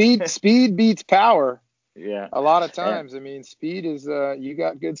worst. Speed beats power. Yeah. A lot of times. I mean, speed is you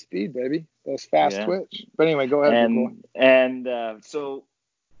got good speed, baby. That's fast twitch. But anyway, go ahead. And so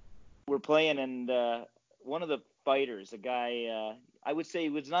we're playing, and one of the fighters, a guy, I would say he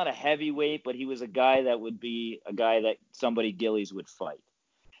was not a heavyweight, but he was a guy that would be a guy that somebody Gillies would fight.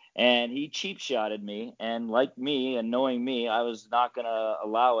 And he cheap shotted me, and like me and knowing me, I was not going to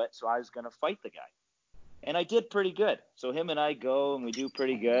allow it, so I was going to fight the guy. And I did pretty good. So him and I go, and we do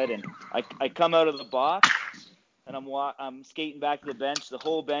pretty good. And I come out of the box, and I'm skating back to the bench. The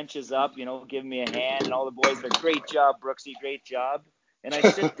whole bench is up, giving me a hand. And all the boys are, great job, Brooksy, great job. And I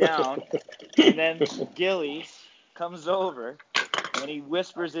sit down, and then Gillies comes over, and he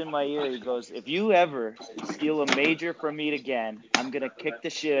whispers in my ear. He goes, if you ever steal a major from me again, I'm going to kick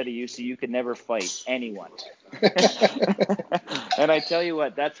the shit out of you so you can never fight anyone. And I tell you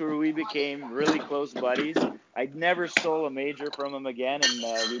what, that's where we became really close buddies. I never stole a major from him again,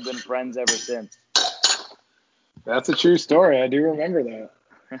 and we've been friends ever since. That's a true story. I do remember that.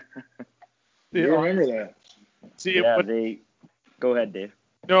 Remember that. See, Go ahead, Dave.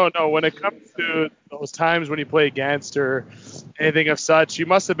 No. When it comes to those times when you play against or anything of such, you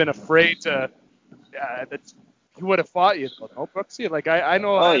must have been afraid that he would have fought you. No, Brooksy. Like I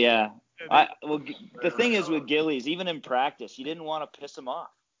know. Oh yeah. The thing is with Gillies, even in practice, you didn't want to piss him off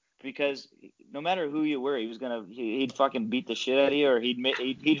because no matter who you were, he'd fucking beat the shit out of you or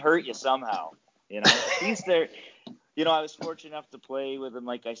he'd hurt you somehow. He's there. I was fortunate enough to play with him,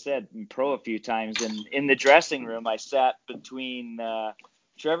 like I said, in pro a few times. And in the dressing room, I sat between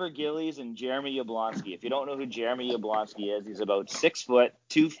Trevor Gillies and Jeremy Yablonski. If you don't know who Jeremy Yablonski is, he's about 6 foot,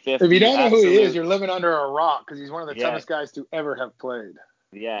 250. If you don't know who he is, you're living under a rock because he's one of the toughest guys to ever have played.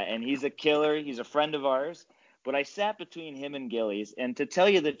 Yeah, and he's a killer. He's a friend of ours. But I sat between him and Gillies, and to tell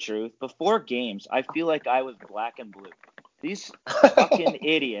you the truth, before games, I feel like I was black and blue. These fucking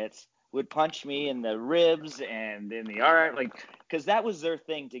idiots would punch me in the ribs and in the arm, because that was their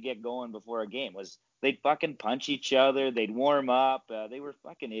thing to get going before a game, was they'd fucking punch each other, they'd warm up, they were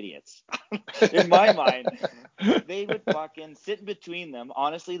fucking idiots. In my mind, they would fucking sit in between them.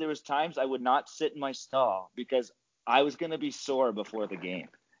 Honestly, there was times I would not sit in my stall because I was going to be sore before the game.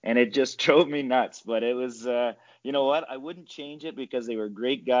 And it just drove me nuts. But it was, you know what? I wouldn't change it because they were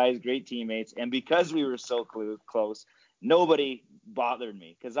great guys, great teammates. And because we were so close, nobody bothered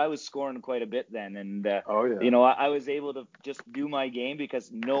me because I was scoring quite a bit then. And, I was able to just do my game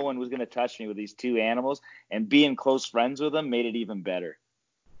because no one was going to touch me with these two animals. And being close friends with them made it even better.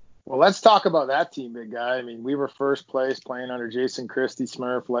 Well, let's talk about that team, big guy. I mean, we were first place playing under Jason Christie,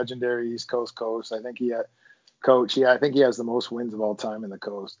 Smurf, legendary East Coast coach. I think he had coach. Yeah, I think he has the most wins of all time in the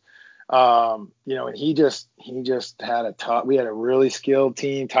coast. And he just had we had a really skilled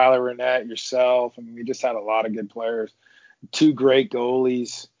team, Tyler Rennett, yourself. I mean, we just had a lot of good players, 2 great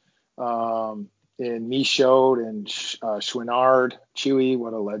goalies, in Michaud and Chouinard, Chewy,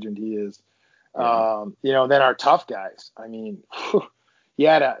 what a legend he is. Yeah. Then our tough guys. I mean, he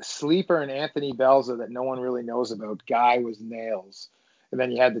had a sleeper in Anthony Belza that no one really knows about. Guy was nails. And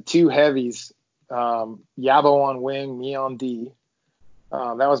then you had the two heavies, Yabo on wing, me on D.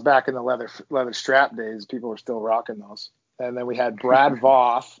 That was back in the leather strap days. People were still rocking those. And then we had Brad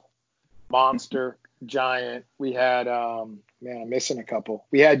Voth, monster, giant. We had, I'm missing a couple.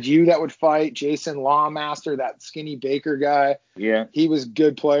 We had you that would fight, Jason Lawmaster, that skinny Baker guy. Yeah. He was a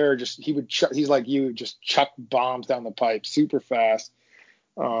good player. He's like you, just chuck bombs down the pipe, super fast.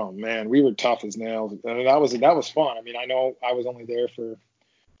 Oh man, we were tough as nails. I mean, that was fun. I mean, I know I was only there for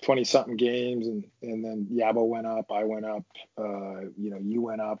 20 something games, and then Yabo went up, I went up, you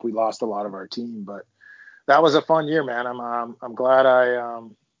went up. We lost a lot of our team, but that was a fun year, man. I'm glad I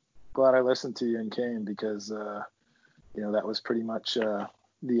listened to you and came, because that was pretty much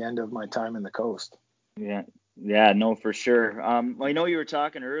the end of my time in the Coast. Yeah, no, for sure. I know you were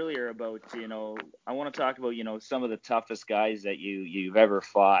talking earlier about, I want to talk about, some of the toughest guys that you've ever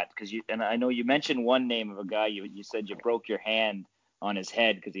fought, and I know you mentioned one name of a guy. You said you broke your hand on his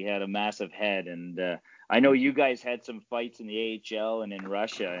head because he had a massive head, and I know you guys had some fights in the AHL and in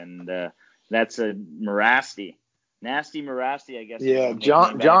Russia, and that's a Nasty Morasti, I guess. Yeah,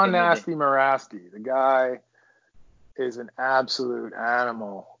 John Nasty Morasti. The guy is an absolute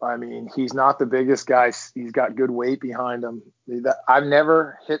animal. I mean, he's not the biggest guy. He's got good weight behind him. I've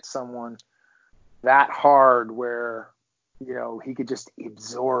never hit someone that hard where, he could just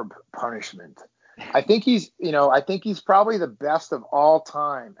absorb punishment. I think he's probably the best of all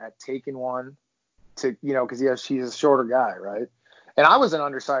time at taking one to, because he's a shorter guy, right? And I was an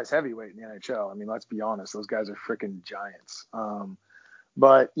undersized heavyweight in the NHL. I mean, let's be honest, those guys are freaking giants.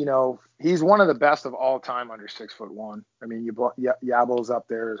 But he's one of the best of all time under 6'1". I mean, Yabo's up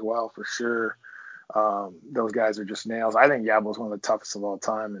there as well for sure. Those guys are just nails. I think Yabo's one of the toughest of all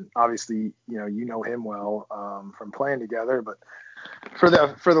time, and obviously, you know him well from playing together. But for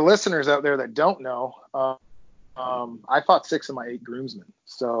the listeners out there that don't know, I fought 6 of my 8 groomsmen.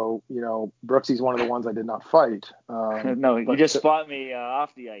 So, Brooksy's one of the ones I did not fight. No, you just fought me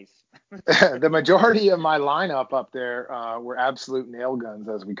off the ice. The majority of my lineup up there were absolute nail guns,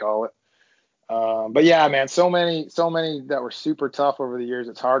 as we call it. But yeah, man, so many that were super tough over the years.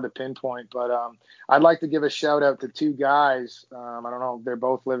 It's hard to pinpoint, but I'd like to give a shout out to 2 guys. I don't know, they're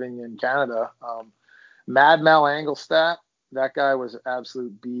both living in Canada. Mad Mel Engelstadt, that guy was an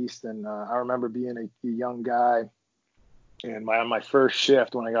absolute beast, and I remember being a young guy, and on my first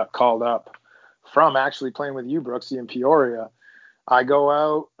shift when I got called up from actually playing with you, Brooksy, in Peoria. I go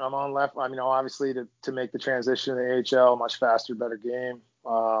out, I'm on left, obviously to make the transition to the AHL, much faster, better game.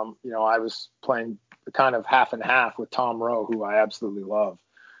 I was playing kind of half and half with Tom Rowe, who I absolutely love,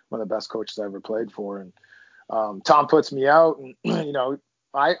 one of the best coaches I ever played for. And Tom puts me out, and,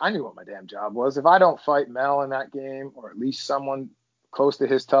 I knew what my damn job was. If I don't fight Mel in that game, or at least someone close to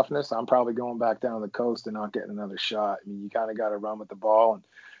his toughness, I'm probably going back down to the coast and not getting another shot. I mean, you kind of got to run with the ball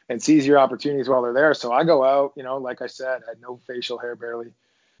and seize your opportunities while they're there. So I go out, like I said, had no facial hair, barely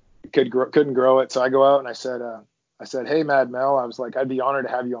couldn't grow it. So I go out and I said, hey, Mad Mel, I was like, I'd be honored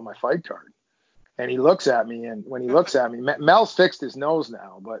to have you on my fight card. And he looks at me, and when he looks at me, Mel's fixed his nose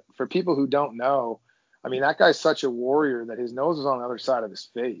now. But for people who don't know, I mean, that guy's such a warrior that his nose is on the other side of his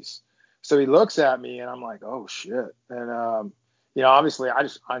face. So he looks at me, and I'm like, oh shit. And obviously I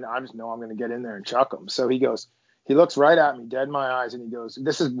just know I'm going to get in there and chuck him. So he looks right at me, dead in my eyes, and he goes,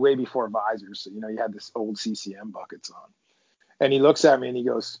 this is way before visors. So, you had this old CCM buckets on. And he looks at me and he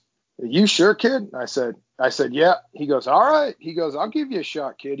goes, are you sure, kid? And I said, yeah. He goes, all right. He goes, I'll give you a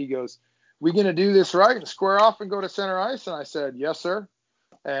shot, kid. He goes, we going to do this right and square off and go to center ice? And I said, yes, sir.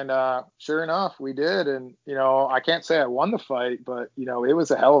 And sure enough, we did. And, I can't say I won the fight, but, it was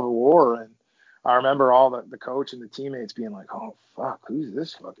a hell of a war. And I remember all the coach and the teammates being like, oh, fuck, who's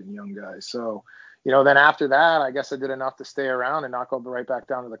this fucking young guy? So, then after that, I guess I did enough to stay around and not go right back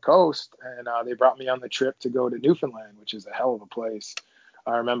down to the coast. And they brought me on the trip to go to Newfoundland, which is a hell of a place.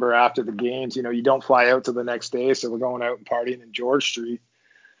 I remember after the games, you don't fly out till the next day. So we're going out and partying in George Street.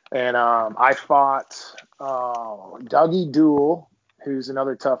 And I fought Dougie Dool, who's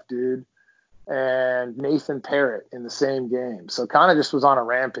another tough dude, and Nathan Parrott in the same game. So kind of just was on a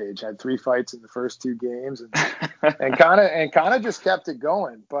rampage. Had 3 fights in the first 2 games, and kind of just kept it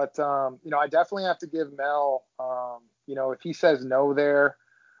going. But I definitely have to give Mel, if he says no there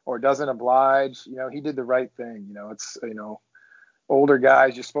or doesn't oblige, he did the right thing. It's older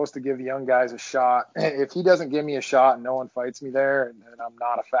guys, you're supposed to give the young guys a shot. If he doesn't give me a shot and no one fights me there, and I'm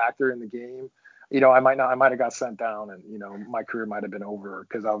not a factor in the game, I might have got sent down, and my career might have been over,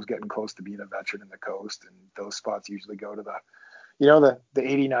 because I was getting close to being a veteran in the coast, and those spots usually go to the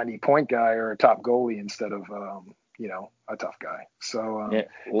 80, 90 point guy or a top goalie instead of a tough guy. So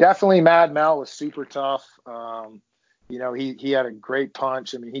definitely Mad Mel was super tough. he had a great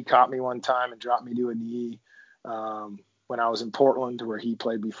punch. I mean, he caught me one time and dropped me to a knee when I was in Portland, where he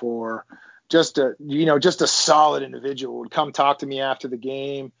played before. Just a solid individual. Would come talk to me after the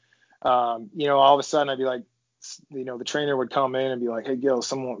game. All of a sudden I'd be like, the trainer would come in and be like, "Hey, Gil,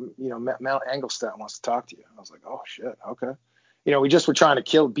 someone, Mount Engelstad wants to talk to you." I was like, "Oh shit, okay." We just were trying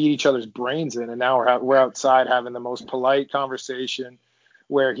to beat each other's brains in, and now we're outside having the most polite conversation,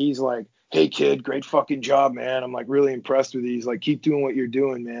 where he's like, "Hey kid, great fucking job, man. I'm like really impressed with you." He's like, "Keep doing what you're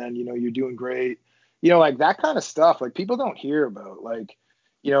doing, man. You're doing great." Like that kind of stuff, like people don't hear about. Like,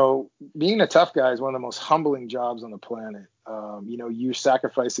 being a tough guy is one of the most humbling jobs on the planet. You're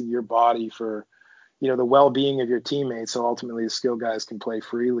sacrificing your body for, the well-being of your teammates, so ultimately the skilled guys can play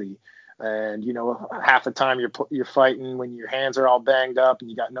freely. And half the time you're fighting when your hands are all banged up and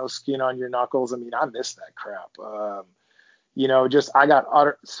you got no skin on your knuckles. I mean, I miss that crap. I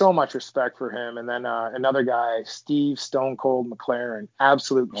got so much respect for him. And then another guy, Steve Stone Cold McLaren,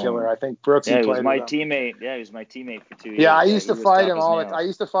 absolute killer. I think Brooksy he played was my with him. teammate. Yeah, he was my teammate for 2 years. Yeah, I used to fight him all. I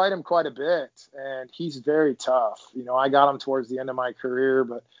used to fight him quite a bit, and he's very tough. I got him towards the end of my career,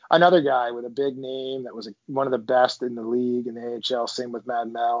 but another guy with a big name that was one of the best in the league in the AHL, same with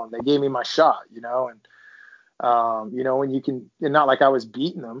Mad Mel, and they gave me my shot, and when you can, and not like I was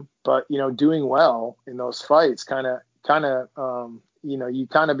beating them, but doing well in those fights kind of you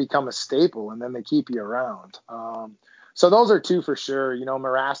kind of become a staple, and then they keep you around. So those are two for sure.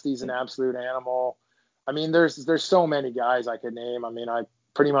 Marasti's an absolute animal. I mean, there's so many guys I could name. I mean, I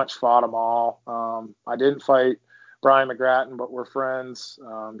pretty much fought them all. I didn't fight Brian McGrattan, but we're friends.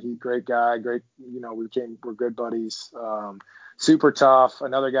 He's a great guy. Great, we're good buddies. Super tough.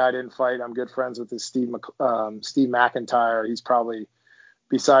 Another guy I didn't fight. I'm good friends with is Steve McIntyre. He's probably,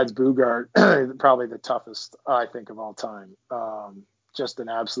 besides Boogaard, probably the toughest, I think, of all time. Just an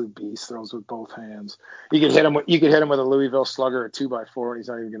absolute beast. Throws with both hands. You could hit him with a Louisville Slugger, a 2x4, and he's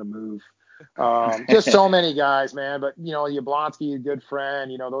not even going to move. Just so many guys, man. But Yablonski, a good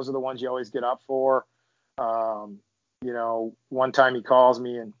friend. Those are the ones you always get up for. One time he calls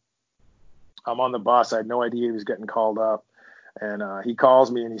me and I'm on the bus. I had no idea he was getting called up, and he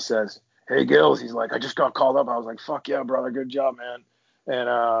calls me and he says, "Hey Gills," he's like, "I just got called up." I was like, "Fuck yeah, brother, good job, man."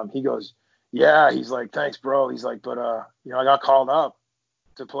 And he goes, "Yeah," he's like, "Thanks, bro." He's like, "But I got called up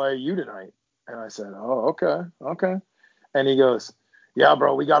to play you tonight." And I said, "Oh, okay." And he goes, "Yeah,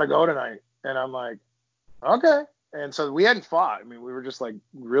 bro, we got to go tonight." And I'm like, "Okay." And so we hadn't fought. I mean, we were just like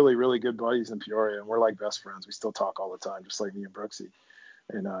really, really good buddies in Peoria, and we're like best friends. We still talk all the time, just like me and Brooksy.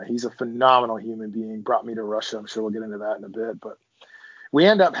 And he's a phenomenal human being. Brought me to Russia. I'm sure we'll get into that in a bit. But we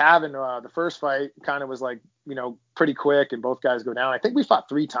end up having the first fight kind of was like, pretty quick, and both guys go down. I think we fought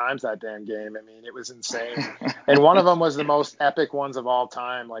 3 times that damn game. I mean, it was insane. And one of them was the most epic ones of all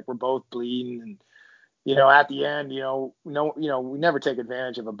time. Like, we're both bleeding, and at the end, we never take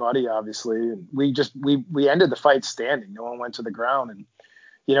advantage of a buddy, obviously. And we ended the fight standing. No one went to the ground. And,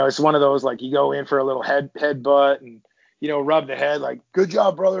 it's one of those, like, you go in for a little headbutt and, rub the head, like, "Good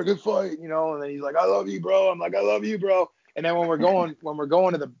job, brother. Good fight." And then he's like, "I love you, bro." I'm like, "I love you, bro." And then when we're going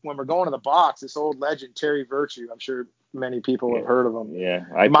to the box, this old legend, Terry Virtue, I'm sure many people have heard of him. Yeah.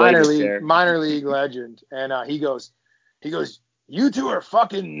 I minor league legend. And he goes, "You two are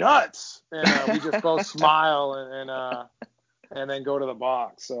fucking nuts." And we just both smile and then go to the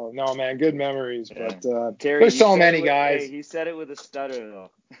box. So no, man, good memories. Yeah. But Terry, there's so many guys. Hey, he said it with a stutter though.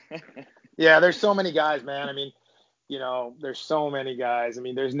 Yeah, there's so many guys, man. I mean, there's so many guys. I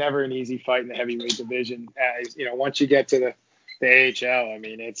mean, there's never an easy fight in the heavyweight division. Once you get to the AHL, I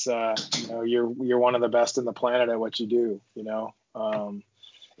mean, it's you're one of the best in the planet at what you do. AHL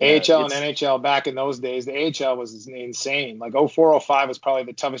and NHL back in those days, the AHL was insane. Like 04-05 was probably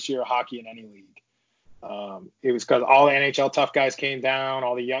the toughest year of hockey in any league. It was because all the NHL tough guys came down,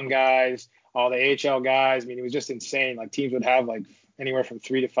 all the young guys, all the AHL guys. I mean, it was just insane. Like, teams would have like anywhere from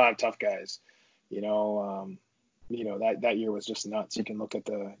 3 to 5 tough guys. That year was just nuts. You can look at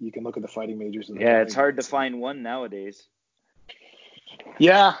the fighting majors. It's hard to find one nowadays.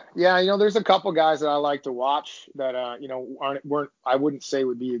 Yeah. There's a couple guys that I like to watch that weren't I wouldn't say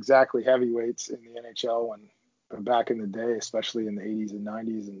would be exactly heavyweights in the NHL back in the day, especially in the 80s and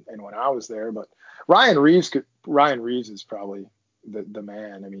 90s and when I was there. But Ryan Reeves is probably the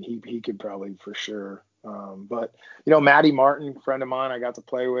man. I mean, he could probably for sure. But Matty Martin, friend of mine I got to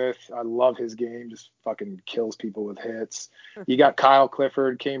play with. I love his game. Just fucking kills people with hits. You got Kyle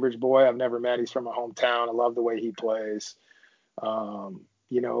Clifford, Cambridge boy. I've never met. He's from my hometown. I love the way he plays. I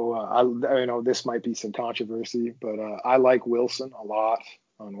know this might be some controversy, but I like Wilson a lot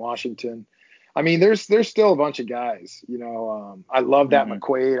on Washington. I mean, there's still a bunch of guys. I love that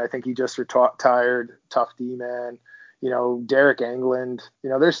McQuaid. I think he just retired. Tough D man. Derek England.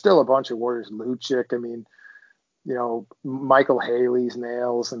 There's still a bunch of Warriors. Lucic. I mean, Michael Haley's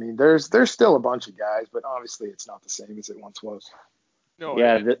nails. I mean, there's still a bunch of guys, but obviously it's not the same as it once was. No,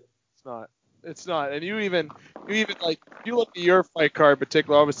 Yeah, it's not. It's not. And you even like, if you look at your fight card in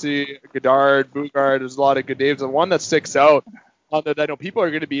particular, obviously Godard, Boogaard, there's a lot of good names. The one that sticks out, that I know people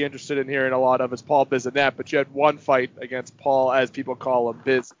are going to be interested in hearing a lot of, is Paul Bissonnette. But you had one fight against Paul, as people call him,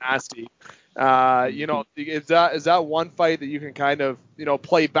 Biz Nasty. Is that one fight that you can kind of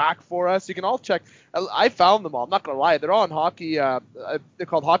play back for us? You can all check. I found them all. I'm not gonna lie, they're all on hockey. They're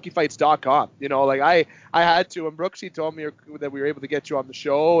called hockeyfights.com. I had to, and Brooksy told me that we were able to get you on the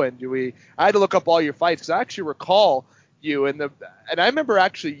show, and I had to look up all your fights, because I actually recall you and I remember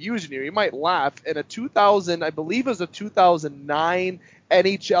actually using you. You might laugh, in a 2000, I believe it was a 2009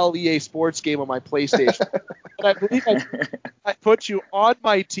 NHL EA Sports game on my PlayStation. And I believe I put you on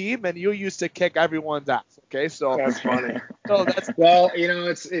my team, and you used to kick everyone's ass. Okay, so that's funny.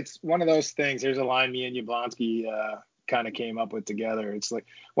 It's one of those things. There's a line me and Yablonsky kind of came up with together. It's like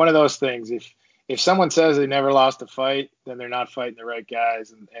one of those things. If someone says they never lost a fight, then they're not fighting the right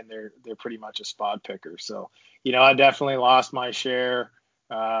guys, and they're pretty much a spot picker. So I definitely lost my share.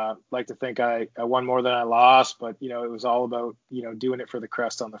 Like to think I won more than I lost, but it was all about doing it for the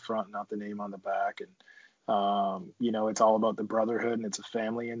crest on the front, not the name on the back. And it's all about the brotherhood, and it's a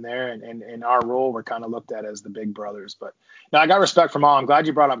family in there. And in our role, we're kind of looked at as the big brothers. But no, I got respect from all. I'm glad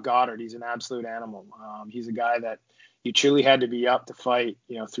you brought up Godard. He's an absolute animal. He's a guy that you truly had to be up to fight,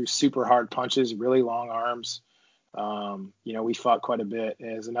 through super hard punches, really long arms. We fought quite a bit. And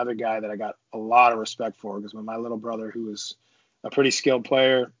there's another guy that I got a lot of respect for, because when my little brother, who was a pretty skilled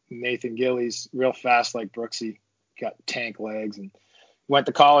player, Nathan Gillies, real fast like Brooksy, got tank legs, and went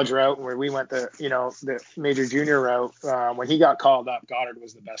the college route, where we went the major junior route. When he got called up, Godard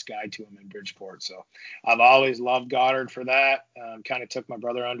was the best guy to him in Bridgeport. So I've always loved Godard for that. Kind of took my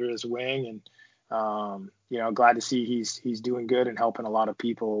brother under his wing, and glad to see he's doing good and helping a lot of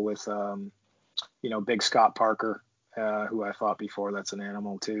people with Big Scott Parker, who I fought before. That's an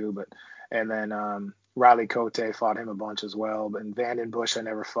animal too. And then Riley Cote, fought him a bunch as well. But Vanden Bush I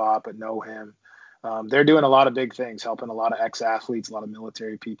never fought, but know him. They're doing a lot of big things, helping a lot of ex-athletes, a lot of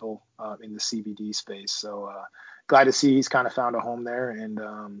military people in the CBD space. So glad to see he's kind of found a home there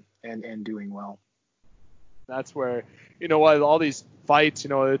and doing well. That's where, all these fights,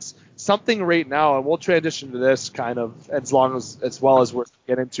 it's something right now, and we'll transition to this kind of as well as we're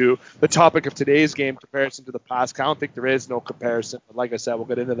getting into the topic of today's game, comparison to the past. I don't think there is no comparison, but like I said, we'll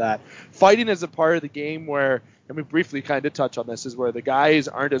get into that. Fighting is a part of the game where, and we briefly kind of touch on this, is where the guys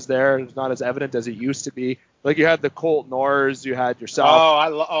aren't as there, it's not as evident as it used to be. Like you had the Colton Orrs, you had yourself.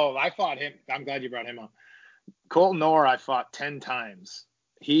 I fought him. I'm glad you brought him up. Colton Orr, I fought 10 times.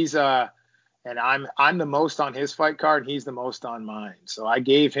 He's and I'm the most on his fight card, and he's the most on mine. So I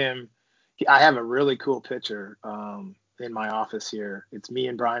gave him. I have a really cool picture in my office here. It's me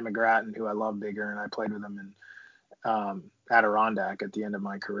and Brian McGrattan, who I love bigger, and I played with him in Adirondack at the end of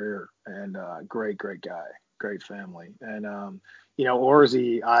my career. And great guy, great family. And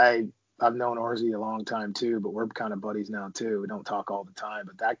Orrzy, I've known Orrzy a long time too, but we're kind of buddies now too. We don't talk all the time,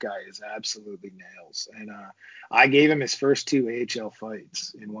 but that guy is absolutely nails. And I gave him his first 2 AHL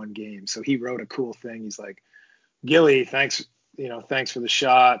fights in one game. So he wrote a cool thing. He's like, Gilly, thanks for the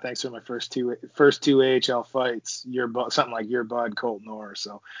shot. Thanks for my first two AHL fights. Something like your bud, Colton Orr.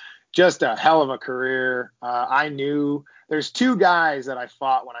 So just a hell of a career. I knew there's 2 guys that I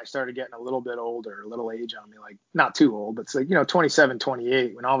fought when I started getting a little bit older, a little age on me, like not too old, but it's like, 27,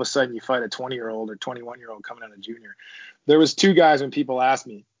 28, when all of a sudden you fight a 20-year-old or 21-year-old coming out of junior. There was 2 guys when people asked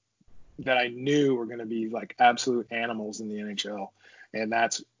me that I knew were going to be like absolute animals in the NHL. And I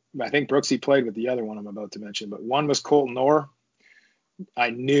think Brooksy played with the other one I'm about to mention, but one was Colton Orr.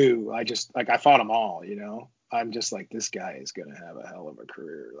 I fought them all, I'm just like, this guy is going to have a hell of a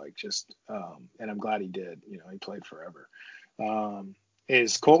career. And I'm glad he did, he played forever.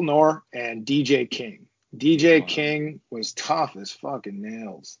 Is Colton Orr and DJ King. DJ King was tough as fucking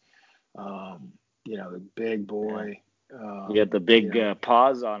nails. The big boy. He had the big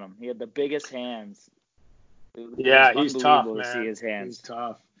paws on him. He had the biggest hands. He's tough, man. To see his hands. He's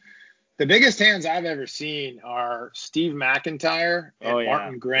tough. The biggest hands I've ever seen are Steve McIntyre and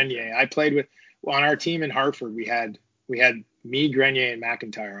Martin Grenier. I played with on our team in Hartford. We had me, Grenier, and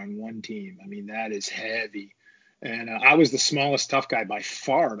McIntyre on one team. I mean, that is heavy. And I was the smallest tough guy by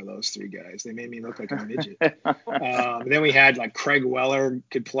far to those 3 guys. They made me look like a midget. Then we had like Craig Weller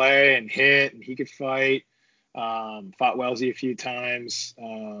could play and hit, and he could fight. Fought Wellesley a few times.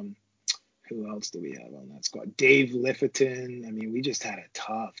 Who else do we have on that squad? Dave Lifferton. I mean, we just had a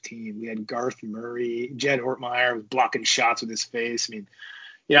tough team. We had Garth Murray. Jed Ortmeyer was blocking shots with his face. I mean,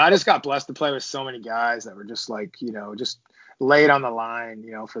 I just got blessed to play with so many guys that were just like, just laid on the line,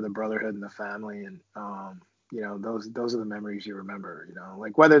 for the brotherhood and the family. And, those are the memories you remember,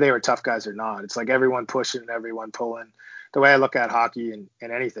 like whether they were tough guys or not. It's like everyone pushing and everyone pulling. The way I look at hockey and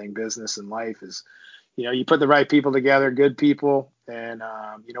anything, business and life is, you put the right people together, good people, and,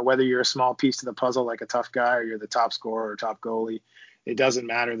 whether you're a small piece to the puzzle like a tough guy or you're the top scorer or top goalie, it doesn't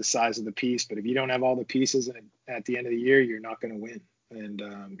matter the size of the piece. But if you don't have all the pieces and at the end of the year, you're not going to win. And,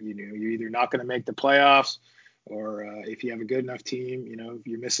 you're either not going to make the playoffs or if you have a good enough team, if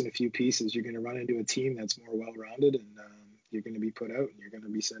you're missing a few pieces, you're going to run into a team that's more well-rounded and you're going to be put out and you're going to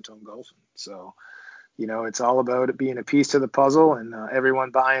be sent home golfing. So, it's all about it being a piece to the puzzle and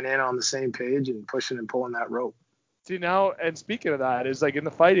everyone buying in on the same page and pushing and pulling that rope. See now, and speaking of that, is like in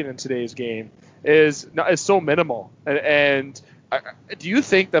the fighting in today's game is so minimal. And do you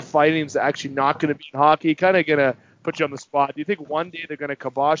think that fighting is actually not going to be in hockey? Kind of going to put you on the spot. Do you think one day they're going to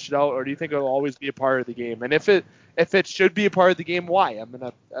kibosh it out, or do you think it'll always be a part of the game? And if it should be a part of the game, why? I'm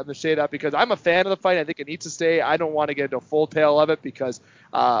gonna say that because I'm a fan of the fight. I think it needs to stay. I don't want to get into a full tale of it because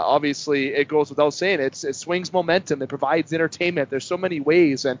obviously it goes without saying it swings momentum. It provides entertainment. There's so many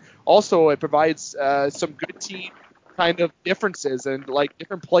ways, and also it provides some good team kind of differences, and like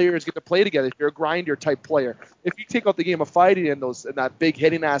different players get to play together. If you're a grinder type player, if you take out the game of fighting and that big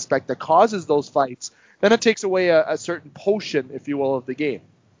hitting aspect that causes those fights, then it takes away a certain potion, if you will, of the game.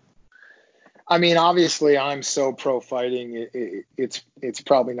 I mean, obviously, I'm so pro fighting. It's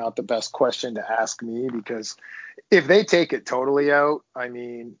probably not the best question to ask me because if they take it totally out, I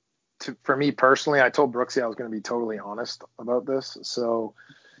mean, for me personally, I told Brooksy I was going to be totally honest about this. So,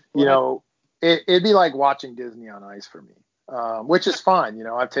 it'd be like watching Disney on ice for me, which is fine.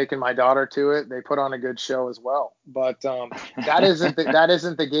 I've taken my daughter to it. They put on a good show as well. But that isn't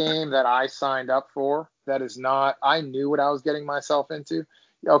the game that I signed up for. That is not. I knew what I was getting myself into.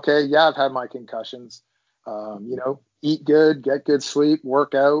 Okay, yeah, I've had my concussions. Eat good, get good sleep,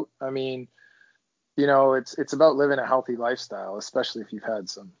 work out. I mean, it's about living a healthy lifestyle, especially if you've had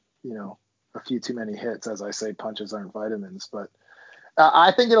some, a few too many hits. As I say, punches aren't vitamins, but.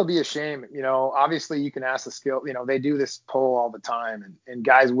 I think it'll be a shame. Obviously you can ask the skill, they do this poll all the time and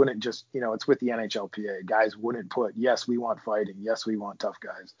guys wouldn't just, it's with the NHLPA. Guys wouldn't put, yes, we want fighting. Yes, we want tough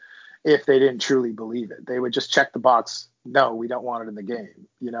guys. If they didn't truly believe it, they would just check the box. No, we don't want it in the game,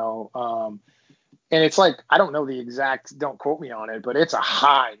 and it's like, I don't know the exact, don't quote me on it, but it's a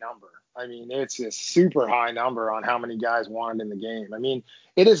high number. I mean, it's a super high number on how many guys want it in the game. I mean,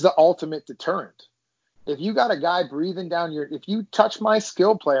 it is the ultimate deterrent. If you got a guy breathing down if you touch my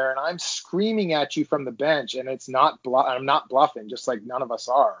skill player and I'm screaming at you from the bench and I'm not bluffing, just like none of us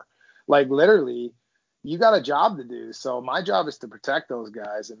are, like literally you got a job to do. So my job is to protect those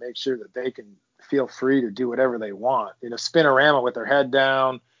guys and make sure that they can feel free to do whatever they want, spinorama with their head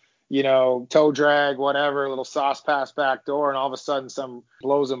down, toe drag, whatever, little sauce pass back door. And all of a sudden some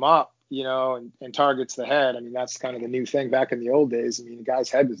blows them up, and targets the head. I mean, that's kind of the new thing back in the old days. I mean, the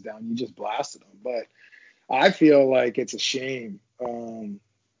guy's head was down, you just blasted him. But I feel like it's a shame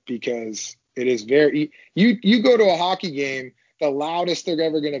because it is very you go to a hockey game, the loudest they're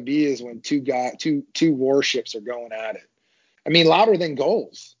ever going to be is when two warships are going at it. I mean, louder than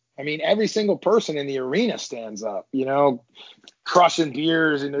goals. I mean, every single person in the arena stands up, crushing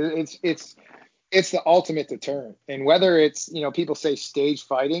beers, and it's the ultimate deterrent. And whether it's, people say stage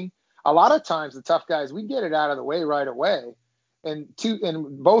fighting, a lot of times the tough guys, we get it out of the way right away. And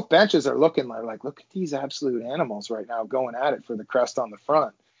both benches are looking like, look at these absolute animals right now going at it for the crest on the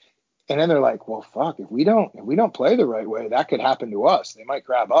front. And then they're like, well, fuck, if we don't play the right way, that could happen to us. They might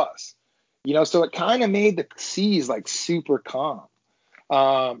grab us, so it kind of made the seas like super calm,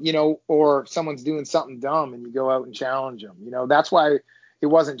 or someone's doing something dumb and you go out and challenge them. That's why it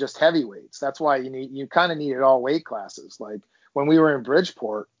wasn't just heavyweights. That's why you kind of needed all weight classes. Like when we were in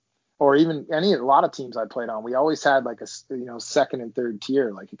Bridgeport, or even a lot of teams I played on, we always had like a, second and third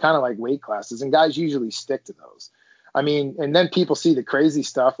tier, like kind of like weight classes, and guys usually stick to those. I mean, and then people see the crazy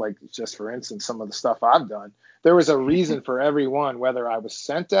stuff, like just for instance, some of the stuff I've done. There was a reason for everyone, whether I was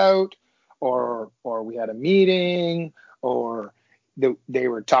sent out or we had a meeting or they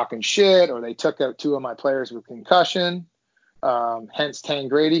were talking shit or they took out two of my players with concussion. Hence Tang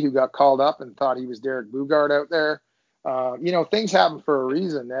Grady, who got called up and thought he was Derek Boogaard out there. Things happen for a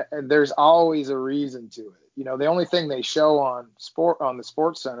reason, and there's always a reason to it. The only thing they show on the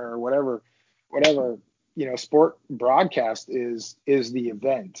Sports Center or whatever, sport broadcast is the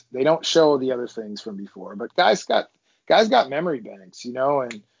event. They don't show the other things from before. But guys got memory banks,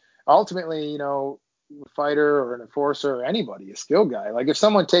 and ultimately, a fighter or an enforcer or anybody, a skill guy. Like if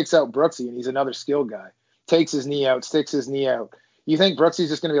someone takes out Brooksy and he's another skill guy, takes his knee out, sticks his knee out, you think Brooksy's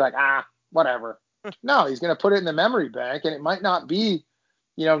just going to be like, whatever. No, he's going to put it in the memory bank, and it might not be,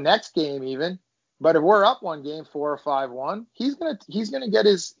 next game even. But if we're up one game 4 or 5-1, he's gonna get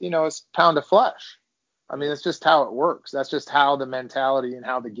his his pound of flesh. I mean, that's just how it works. That's just how the mentality and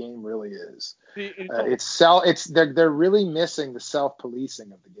how the game really is. They're really missing the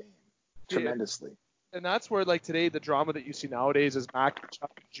self-policing of the game tremendously. And that's where, like, today, the drama that you see nowadays is Mac and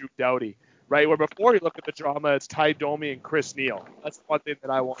Chuck and Juke Doughty, right? Where before you look at the drama, it's Ty Domi and Chris Neal. That's the one thing that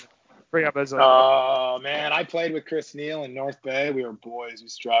I want to bring up as Oh, man, I played with Chris Neal in North Bay. We were boys. We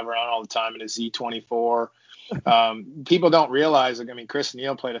used to drive around all the time in a Z24. People don't realize, Chris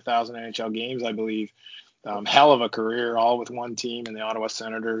Neal played 1,000 NHL games, I believe. Hell of a career, all with one team in the Ottawa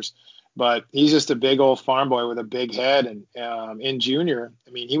Senators. But he's just a big old farm boy with a big head. And in junior,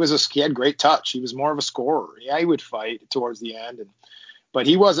 he had great touch. He was more of a scorer. Yeah, he would fight towards the end. But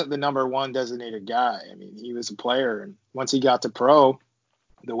he wasn't the number one designated guy. He was a player. And once he got to pro,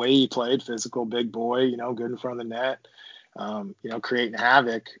 the way he played, physical, big boy, good in front of the net, creating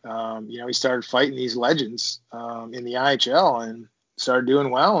havoc. He started fighting these legends in the IHL and started doing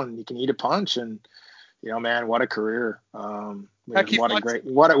well, and he can eat a punch. And, man, what a career.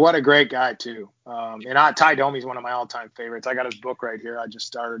 What a great guy too. Ty Domi's one of my all-time favorites. I got his book right here. I just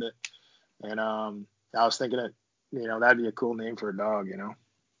started it, and I was thinking that'd be a cool name for a dog. Yeah.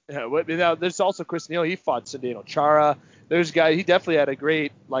 There's also Chris Neal. He fought Zdeno Chara. There's a guy. He definitely had a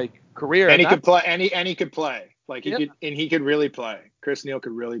great career. And he could play. And he could play. He could really play. Chris Neal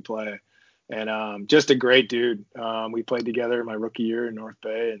could really play, and just a great dude. We played together my rookie year in North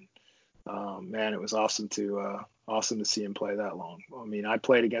Bay, and man, it was awesome to see him play that long. I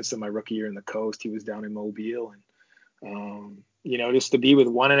played against him my rookie year in the Coast. He was down in Mobile, and just to be with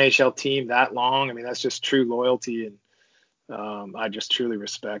one NHL team that long, that's just true loyalty, and I just truly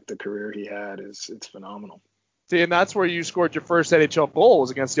respect the career he had. It's phenomenal. See, and that's where you scored your first NHL goal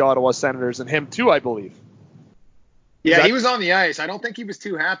was against the Ottawa Senators, and him too, I believe. Yeah, he was on the ice. I don't think he was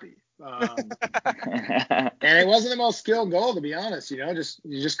too happy. And it wasn't the most skilled goal, to be honest. You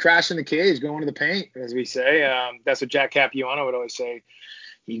just crashing the cage, going to the paint, as we say. That's what Jack Capuano would always say.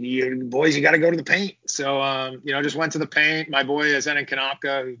 Boys, you got to go to the paint. So, just went to the paint. My boy, Zenon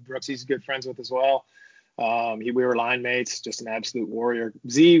Konopka, who Brooksy's good friends with as well. We were line mates, just an absolute warrior.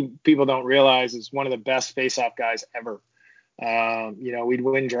 Z, people don't realize, is one of the best face-off guys ever. We'd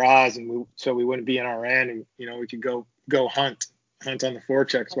win draws, and so we wouldn't be in our end, and we could go hunt on the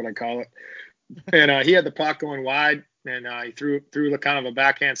forecheck is what I call it. And he had the puck going wide, and he threw the kind of a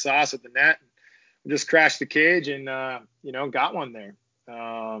backhand sauce at the net, and just crashed the cage, and got one there.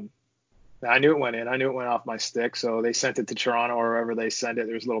 I knew it went in. I knew it went off my stick, so they sent it to Toronto or wherever they sent it.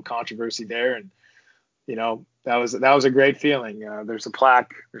 There was a little controversy there, and that was a great feeling. There's a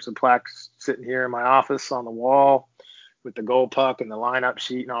plaque sitting here in my office on the wall with the goal puck and the lineup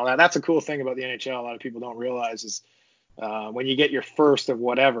sheet and all that. That's a cool thing about the NHL. A lot of people don't realize is when you get your first of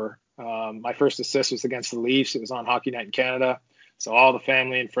whatever. My first assist was against the Leafs. It was on Hockey Night in Canada. So all the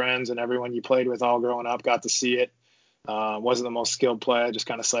family and friends and everyone you played with all growing up got to see it. Wasn't the most skilled play. I just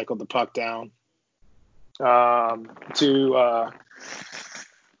kind of cycled the puck down to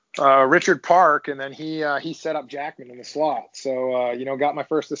Richard Park, and then he set up Jackman in the slot. So got my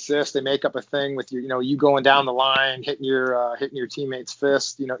first assist. They make up a thing with you going down the line, hitting your teammate's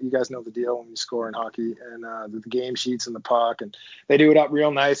fist. You guys know the deal when you score in hockey, and the game sheets and the puck, and they do it up real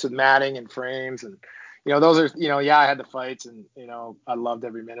nice with matting and frames, and those are I had the fights, and I loved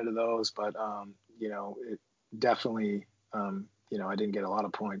every minute of those, but it definitely I didn't get a lot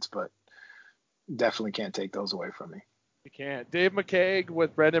of points, but definitely can't take those away from me. You can't. Dave McCaig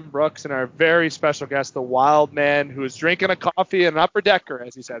with Brendan Brooks and our very special guest, the Wild Man, who is drinking a coffee and an upper decker,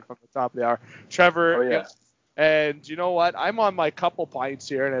 as he said from the top of the hour. Trevor. Oh, yeah. And you know what? I'm on my couple pints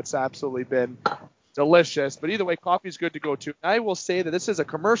here, and it's absolutely been delicious. But either way, coffee's good to go too. And I will say that this is a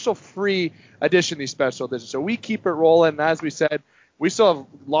commercial-free edition of these special editions. So we keep it rolling. And as we said, we still have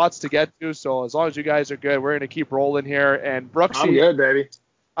lots to get to. So as long as you guys are good, we're going to keep rolling here. And Brooksy, I'm good, baby.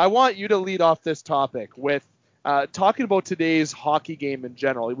 I want you to lead off this topic with talking about today's hockey game in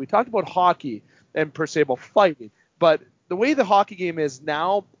general. We talked about hockey and per se about fighting, but the way the hockey game is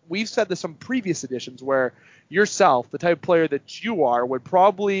now, we've said this on previous editions where yourself, the type of player that you are, would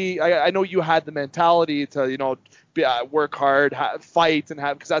probably, I know you had the mentality to, work hard, fight, and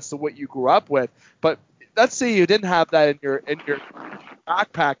have, because that's what you grew up with. But let's say you didn't have that in your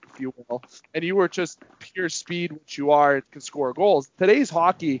backpack, if you will, and you were just pure speed, which you are, and can score goals. Today's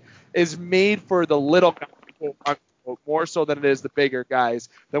hockey is made for the little guy, more so than it is the bigger guys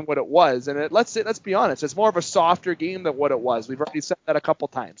than what it was. And let's be honest, it's more of a softer game than what it was. We've already said that a couple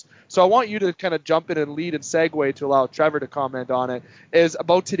times. So I want you to kind of jump in and lead and segue to allow Trevor to comment on it, is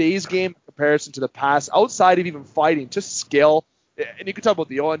about today's game in comparison to the past, outside of even fighting, just skill. And you can talk about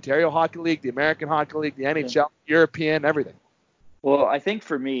the Ontario Hockey League, the American Hockey League, the NHL, European, everything. Well, I think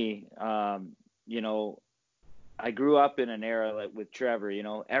for me, I grew up in an era like with Trevor,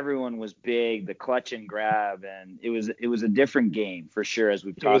 everyone was big, the clutch and grab, and it was a different game for sure, as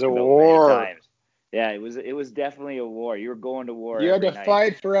we've talked about many times. Yeah, it was definitely a war. You were going to war. You had to night.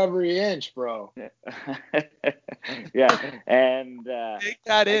 fight for every inch, bro. Yeah, and Take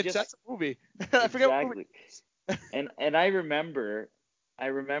that inch. That's a movie. I forget what movie. And I remember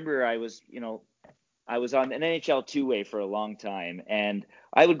I was, I was on an NHL two-way for a long time, and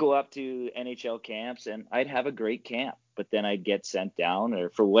I would go up to NHL camps, and I'd have a great camp, but then I'd get sent down, or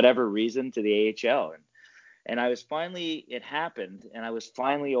for whatever reason, to the AHL, and I was finally, it happened, and I was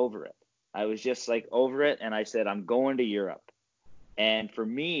finally over it. I was just like over it, and I said, I'm going to Europe. And for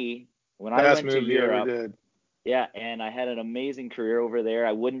me, when I went to Europe, yeah, and I had an amazing career over there.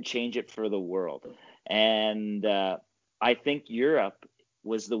 I wouldn't change it for the world. And I think Europe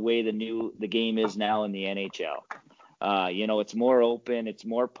was the way the game is now in the NHL. It's more open, it's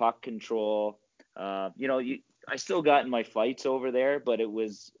more puck control. I still got in my fights over there, but it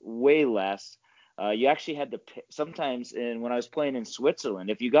was way less. You actually had to pay, sometimes, when I was playing in Switzerland,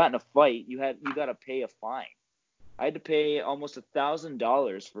 if you got in a fight, you got to pay a fine. I had to pay almost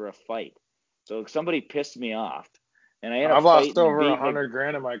 $1,000 for a fight. So somebody pissed me off, and I've lost over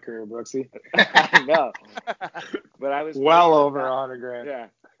 $100,000 in my career, Brooksy. I know, but I was well over $100,000.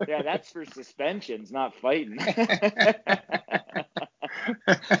 Yeah, that's for suspensions, not fighting.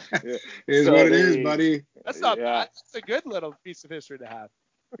 Is what it is, buddy. That's not bad. That's a good little piece of history to have.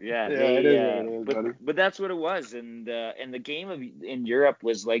 Yeah, it is, buddy. But that's what it was, and the game in Europe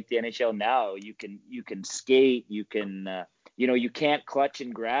was like the NHL now. You can skate, you can you can't clutch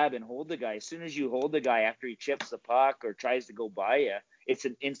and grab and hold the guy. As soon as you hold the guy after he chips the puck or tries to go by you, it's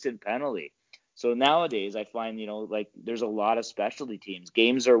an instant penalty. So nowadays I find there's a lot of specialty teams.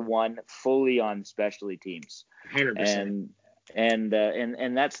 Games are won fully on specialty teams. 100%.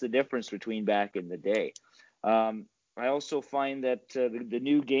 And that's the difference between back in the day. I also find that the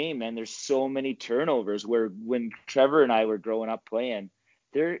new game, man, there's so many turnovers where when Trevor and I were growing up playing,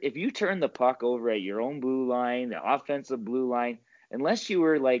 if you turn the puck over at your own blue line, the offensive blue line, unless you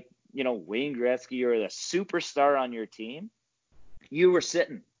were like, Wayne Gretzky or the superstar on your team, you were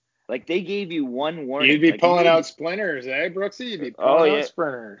sitting. Like, they gave you one warning. You'd be pulling out splinters, Brooksy? You'd be pulling out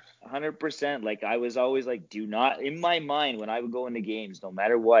sprinters. 100%. Like, I was always like, do not, in my mind, when I would go into games, no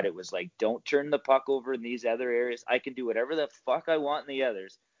matter what, it was like, don't turn the puck over in these other areas. I can do whatever the fuck I want in the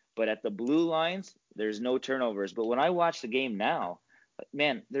others. But at the blue lines, there's no turnovers. But when I watch the game now,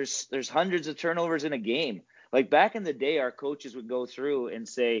 man, there's hundreds of turnovers in a game. Like, back in the day, our coaches would go through and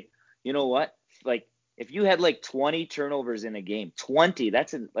say, you know what? Like, if you had like 20 turnovers in a game, 20,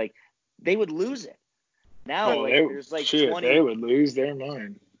 they would lose it. Now, there's like 20. They would lose their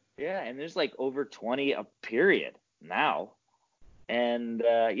mind. Yeah, and there's like over 20 a period now. And,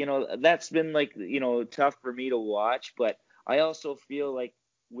 that's been like, tough for me to watch. But I also feel like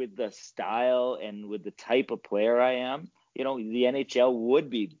with the style and with the type of player I am, the NHL would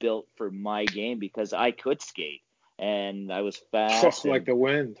be built for my game because I could skate and I was fast. Like the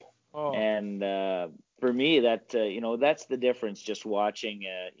wind. Oh. And for me, that's the difference just watching,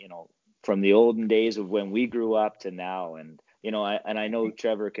 from the olden days of when we grew up to now. And, I know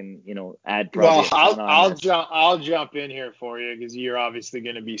Trevor can, add probably I'll jump in here for you because you're obviously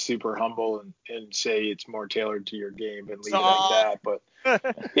going to be super humble and say it's more tailored to your game and leave it at that. But,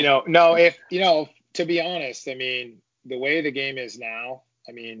 to be honest, I mean, the way the game is now,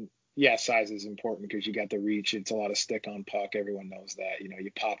 I mean, size is important because you got the reach. It's a lot of stick on puck. Everyone knows that.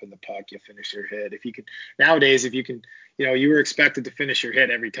 You pop in the puck, you finish your hit. Nowadays, you were expected to finish your hit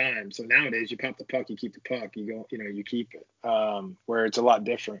every time. So nowadays, you pop the puck, you keep the puck, you keep it. Where it's a lot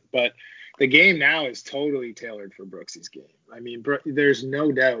different. But the game now is totally tailored for Brooksy's game. I mean, there's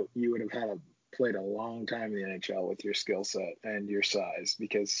no doubt you would have played a long time in the NHL with your skill set and your size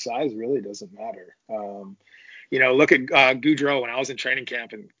because size really doesn't matter. Look at Gaudreau when I was in training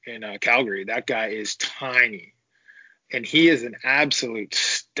camp in Calgary. That guy is tiny, and he is an absolute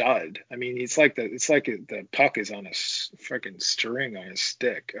stud. I mean, it's like the puck is on a freaking string on his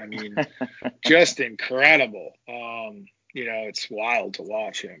stick. I mean, just incredible. It's wild to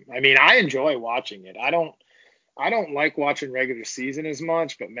watch him. I mean, I enjoy watching it. I don't like watching regular season as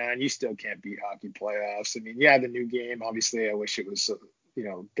much, but man, you still can't beat hockey playoffs. I mean, the new game. Obviously, I wish it was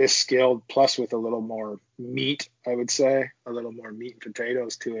this skilled, plus with a little more meat, I would say, a little more meat and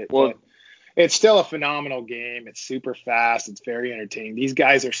potatoes to it. Well, but it's still a phenomenal game. It's super fast. It's very entertaining. These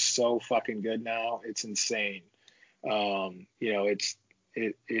guys are so fucking good now. It's insane. It's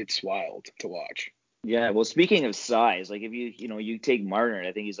wild to watch. Yeah, well, speaking of size, like if you take Marner,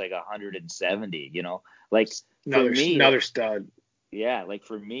 I think he's like 170, like for me, another stud. Yeah, like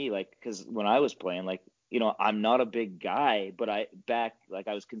for me, like because when I was playing, like I'm not a big guy, but I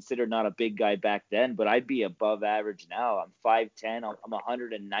was considered not a big guy back then, but I'd be above average now. I'm 5'10", I'm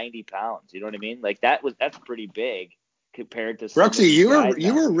 190 pounds. You know what I mean? Like that's pretty big compared to some of Brooksy, these you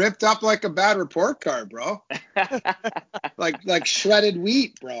guys were ripped up like a bad report card, bro. like shredded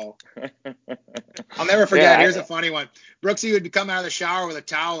wheat, bro. I'll never forget. Here's a funny one. Brooksy would come out of the shower with a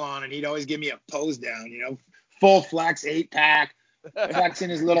towel on, and he'd always give me a pose down, full flex 8-pack, flexing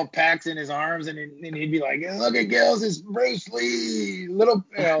his little pecs in his arms, and he'd be like, "Look at Gills, it's Bruce Lee." Little,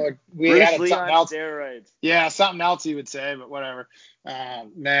 we Bruce had Lee something on else. Steroids. Yeah, something else he would say, but whatever.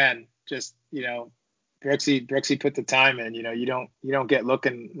 Man, just Brooksy put the time in. You don't get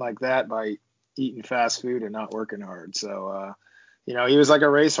looking like that by eating fast food and not working hard. So, he was like a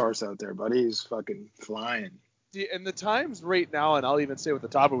racehorse out there, buddy. He's fucking flying. And the times right now, and I'll even say with the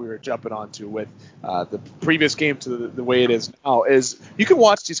topic we were jumping onto with the previous game to the way it is now, is you can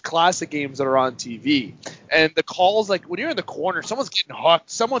watch these classic games that are on TV, and the calls, like when you're in the corner, someone's getting hooked,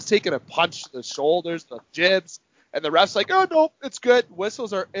 someone's taking a punch to the shoulders, the jibs, and the ref's like, "Oh, no, it's good."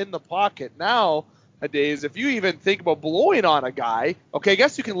 Whistles are in the pocket. Nowadays, if you even think about blowing on a guy, okay, I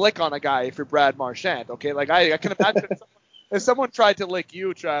guess you can lick on a guy if you're Brad Marchand, okay? Like I can imagine if someone tried to lick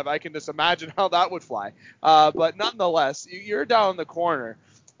you, Trev, I can just imagine how that would fly. But nonetheless, you're down the corner,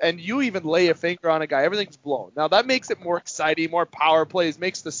 and you even lay a finger on a guy, everything's blown. Now, that makes it more exciting, more power plays,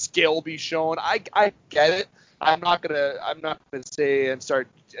 makes the skill be shown. I get it. I'm not gonna say and start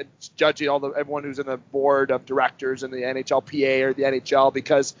judging everyone who's in the board of directors in the NHLPA or the NHL,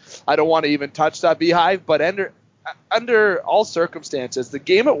 because I don't want to even touch that beehive. But under all circumstances, the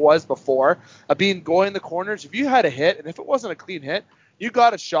game it was before, going in the corners, if you had a hit, and if it wasn't a clean hit, you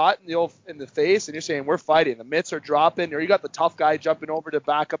got a shot in the face, and you're saying, we're fighting. The mitts are dropping, or you got the tough guy jumping over to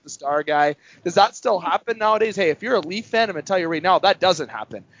back up the star guy. Does that still happen nowadays? Hey, if you're a Leaf fan, I'm going to tell you right now, that doesn't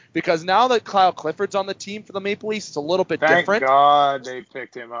happen. Because now that Kyle Clifford's on the team for the Maple Leafs, it's a little bit different. Thank God they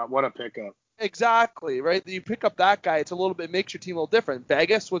picked him up. What a pickup. Exactly, right? You pick up that guy, makes your team a little different.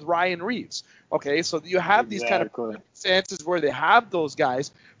 Vegas with Ryan Reeves. Okay, so you have these kind of circumstances where they have those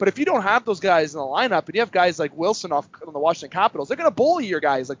guys, but if you don't have those guys in the lineup, and you have guys like Wilson on the Washington Capitals, they're going to bully your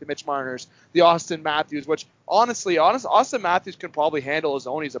guys like the Mitch Marners, the Austin Matthews, which Austin Matthews can probably handle his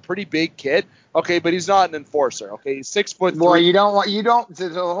own. He's a pretty big kid, okay, but he's not an enforcer, okay? He's 6'3". Well,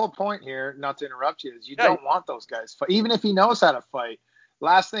 the whole point here, not to interrupt you, is don't want those guys, even if he knows how to fight.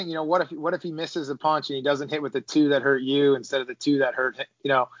 Last thing, what if he misses a punch and he doesn't hit with the two that hurt you instead of the two that hurt him?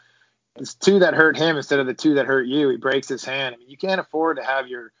 It's two that hurt him instead of the two that hurt you. He breaks his hand. I mean, you can't afford to have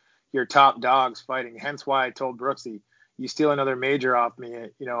your top dogs fighting. Hence why I told Brooksy, you steal another major off me,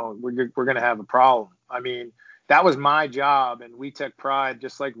 we're going to have a problem. I mean, that was my job, and we took pride,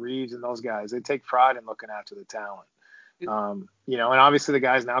 just like Reeves and those guys. They take pride in looking after the talent. And obviously the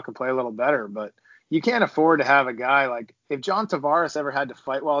guys now can play a little better, but you can't afford to have a guy like, if John Tavares ever had to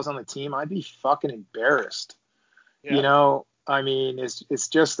fight while I was on the team, I'd be fucking embarrassed. Yeah. I mean, it's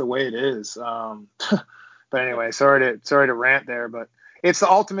just the way it is. But anyway, sorry to rant there, but it's the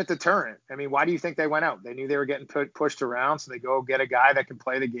ultimate deterrent. I mean, why do you think they went out? They knew they were getting pushed around, so they go get a guy that can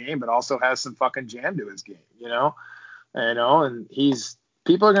play the game, but also has some fucking jam to his game, and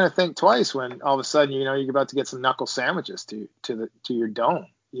people are going to think twice when all of a sudden, you're about to get some knuckle sandwiches to your dome,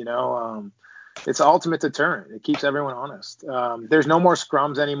 It's the ultimate deterrent. It keeps everyone honest. There's no more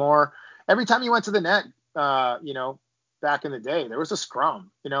scrums anymore. Every time you went to the net, back in the day, there was a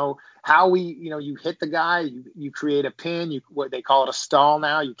scrum. You hit the guy, you create a pin. What they call it a stall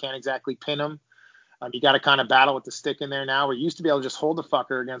now. You can't exactly pin them. You got to kind of battle with the stick in there now. We used to be able to just hold the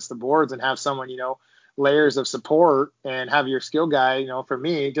fucker against the boards and have someone, layers of support, and have your skill guy. For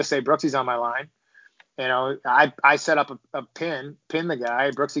me, just say Brooksy's on my line. I set up a pin the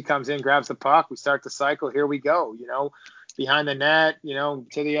guy. Brooksy comes in, grabs the puck. We start the cycle. Here we go. Behind the net, to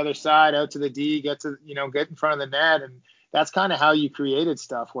the other side, out to the D, get in front of the net. And that's kind of how you created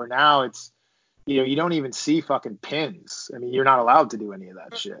stuff, where now it's, you don't even see fucking pins. I mean, you're not allowed to do any of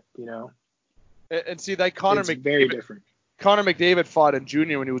that shit, And see, that Connor McDavid, very different. Connor McDavid fought in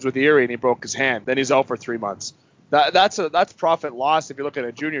junior when he was with Erie and he broke his hand. Then he's out for 3 months. That's profit loss if you look at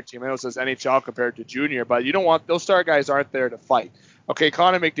a junior team. I know it says NHL compared to junior, but you don't want those star guys aren't there to fight. Okay,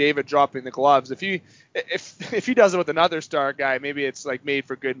 Connor McDavid dropping the gloves. If he does it with another star guy, maybe it's like made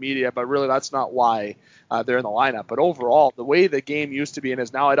for good media, but really that's not why they're in the lineup. But overall, the way the game used to be and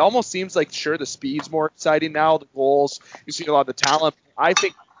is now, it almost seems like, sure, the speed's more exciting now, the goals, you see a lot of the talent. I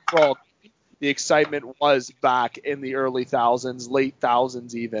think overall the excitement was back in the early thousands, late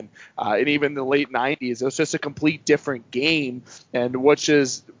thousands even, and even the late 90s. It was just a complete different game, and which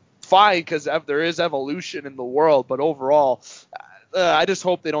is fine because there is evolution in the world, but overall, I just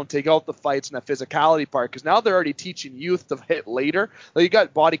hope they don't take out the fights and the physicality part, because now they're already teaching youth to hit later. Like, you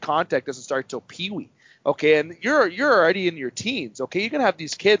got body contact doesn't start till peewee. Okay, and you're already in your teens. Okay, you're gonna have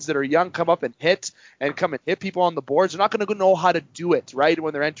these kids that are young come up and come and hit people on the boards. They're not gonna know how to do it right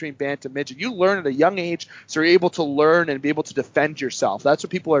when they're entering bantam midget. You learn at a young age, so you're able to learn and be able to defend yourself. That's what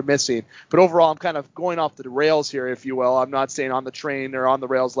people are missing. But overall, I'm kind of going off the rails here, if you will. I'm not saying on the train or on the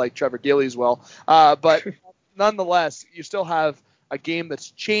rails like Trevor Gillies will, but nonetheless, you still have a game that's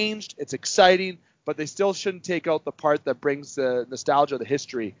changed. It's exciting, but they still shouldn't take out the part that brings the nostalgia, the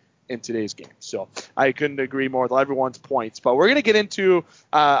history in today's game. So I couldn't agree more with everyone's points. But we're going to get into,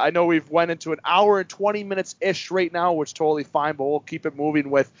 I know we've went into an hour and 20 minutes-ish right now, which is totally fine, but we'll keep it moving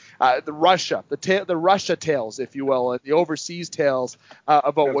with the Russia tales, if you will, and the overseas tales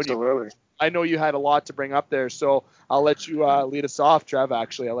about Absolutely. I know you had a lot to bring up there, so I'll let you lead us off, Trev,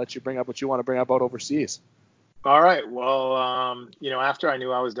 actually. I'll let you bring up what you want to bring up about overseas. All right. Well, after I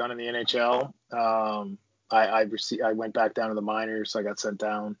knew I was done in the NHL, I went back down to the minors. I got sent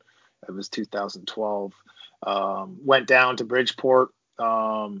down. It was 2012. Went down to Bridgeport.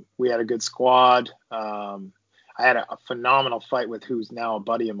 We had a good squad. I had a phenomenal fight with who's now a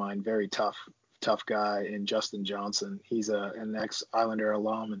buddy of mine, very tough guy, in Justin Johnson. He's an ex-Islander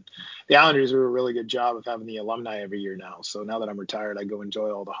alum, and the Islanders do a really good job of having the alumni every year now. So now that I'm retired, I go enjoy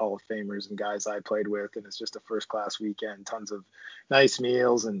all the Hall of Famers and guys I played with, and it's just a first-class weekend, tons of nice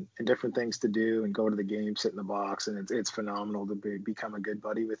meals and different things to do, and go to the game, sit in the box, and it's phenomenal to become a good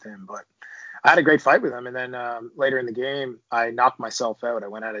buddy with him. But I had a great fight with him, and then later in the game, I knocked myself out. I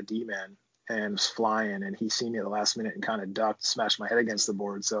went out of D-man and was flying, and he seen me at the last minute and kind of ducked, smashed my head against the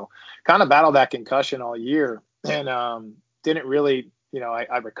board. So kind of battled that concussion all year, and didn't really,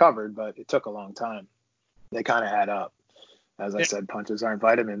 I recovered, but it took a long time. They kind of add up. As I said, punches aren't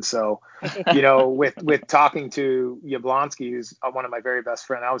vitamins. So, with talking to Yablonski, who's one of my very best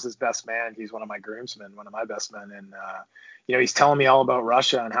friends, I was his best man. He's one of my groomsmen, one of my best men. And, he's telling me all about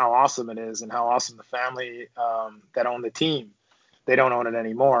Russia and how awesome it is and how awesome the family that owned the team. They don't own it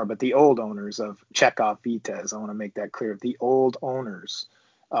anymore, but the old owners of Chekhov Vitez, I want to make that clear. The old owners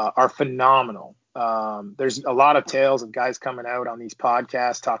are phenomenal. There's a lot of tales of guys coming out on these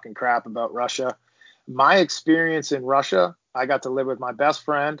podcasts talking crap about Russia. My experience in Russia, I got to live with my best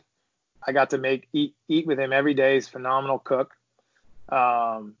friend. I got to eat with him every day. He's a phenomenal cook.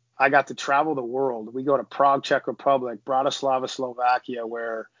 I got to travel the world. We go to Prague, Czech Republic, Bratislava, Slovakia,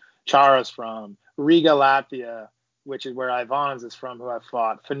 where Chara's from, Riga, Latvia, which is where Ivan's is from, who I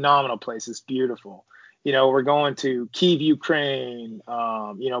fought. Phenomenal places, beautiful. We're going to Kyiv, Ukraine,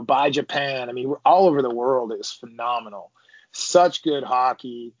 by Japan. I mean, we're all over the world. It was phenomenal. Such good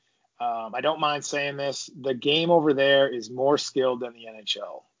hockey. I don't mind saying this. The game over there is more skilled than the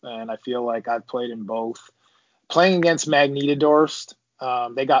NHL. And I feel like I've played in both. Playing against Magnitogorsk,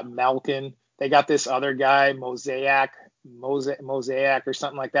 they got Malkin. They got this other guy, Mosaic or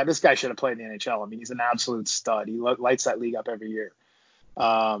something like that. This guy should have played in the NHL. I mean, he's an absolute stud. He lights that league up every year.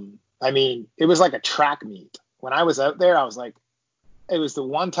 It was like a track meet. When I was out there, I was like, it was the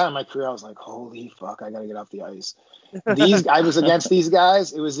one time in my career I was like, holy fuck, I got to get off the ice. I was against these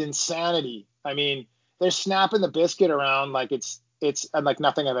guys. It was insanity. I mean, they're snapping the biscuit around like it's like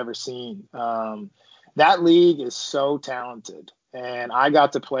nothing I've ever seen. That league is so talented. And I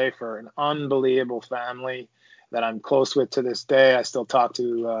got to play for an unbelievable family that I'm close with to this day. I still talk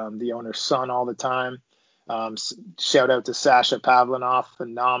to the owner's son all the time. Shout out to Sasha Pavlinov,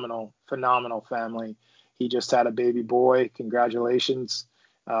 phenomenal family. He just had a baby boy. Congratulations.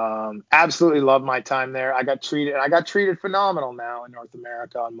 Absolutely love my time there. I got treated phenomenal now in North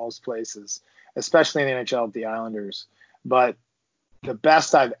America in most places, especially in the NHL with the Islanders. But the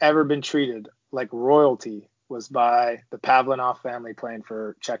best I've ever been treated like royalty was by the Pavlinov family playing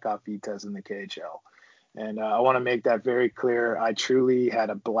for Chekhov Vitez in the KHL. And I want to make that very clear. I truly had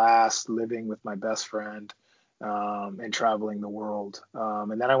a blast living with my best friend and traveling the world.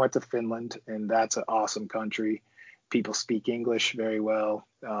 And then I went to Finland, and that's an awesome country. People speak English very well.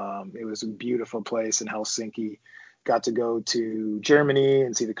 It was a beautiful place in Helsinki. Got to go to Germany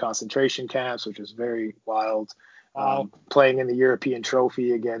and see the concentration camps, which was very wild. Playing in the European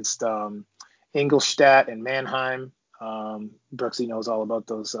Trophy against Ingolstadt and Mannheim. Brooksy knows all about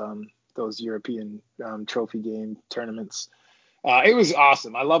those European trophy game tournaments. It was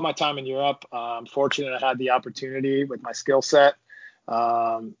awesome. I love my time in Europe. I'm fortunate I had the opportunity with my skill set.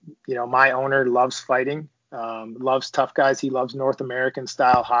 My owner loves fighting, loves tough guys. He loves North American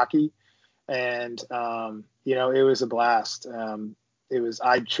style hockey. And, it was a blast.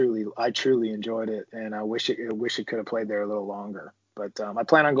 I truly enjoyed it. And I wish it could have played there a little longer. But I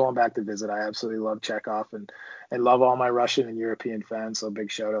plan on going back to visit. I absolutely love Chekhov and love all my Russian and European fans. So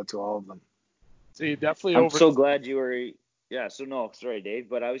big shout out to all of them. So you definitely I'm so glad you were. Yeah, so no, sorry, Dave,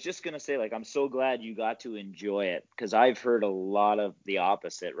 but I was just going to say, like, I'm so glad you got to enjoy it, because I've heard a lot of the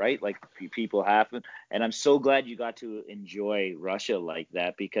opposite, right? Like, people happen, and I'm so glad you got to enjoy Russia like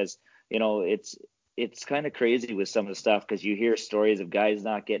that, because, it's kind of crazy with some of the stuff, because you hear stories of guys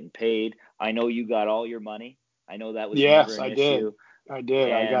not getting paid. I know you got all your money. I know that was never an issue. I did.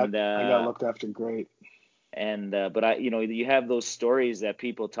 And, I got looked after great. And but you have those stories that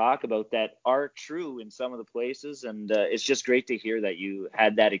people talk about that are true in some of the places, and it's just great to hear that you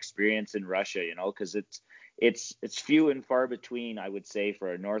had that experience in Russia, because it's few and far between, I would say,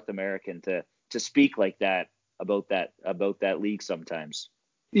 for a North American to speak like that about that league sometimes.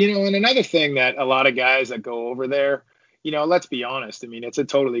 And another thing that a lot of guys that go over there, let's be honest. I mean, it's a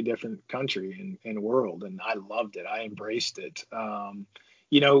totally different country and world, and I loved it. I embraced it.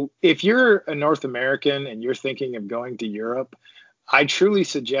 If you're a North American and you're thinking of going to Europe, I truly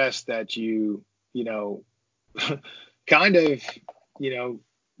suggest that you kind of,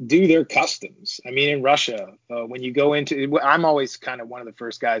 do their customs. I mean, in Russia, when you go into, I'm always kind of one of the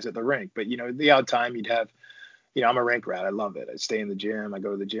first guys at the rink, but, the odd time you'd have, I'm a rink rat. I love it. I stay in the gym. I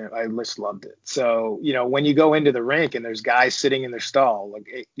go to the gym. I just loved it. So, when you go into the rink and there's guys sitting in their stall,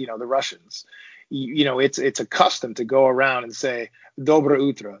 like, the Russians, it's a custom to go around and say, Dobro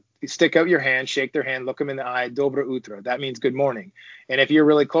utro. You stick out your hand, shake their hand, look them in the eye, Dobro utro. That means good morning. And if you're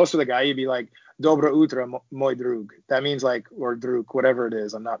really close to the guy, you'd be like, Dobro utro, moj drug. That means like, or drug, whatever it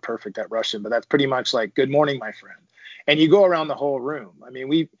is. I'm not perfect at Russian, but that's pretty much like, good morning, my friend. And you go around the whole room. I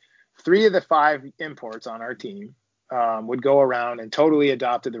mean, 3 of the 5 imports on our team would go around and totally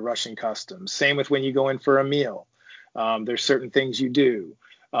adopted the Russian customs. Same with when you go in for a meal. There's certain things you do.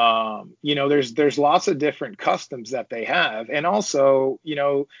 There's lots of different customs that they have. And also,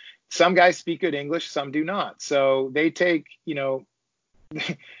 some guys speak good English, some do not. So they take,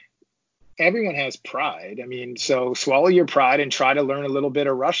 everyone has pride. I mean, so swallow your pride and try to learn a little bit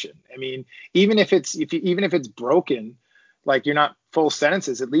of Russian. I mean, even if it's broken, like you're not full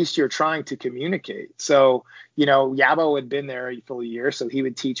sentences, at least you're trying to communicate. So, Yabo had been there a full year, so he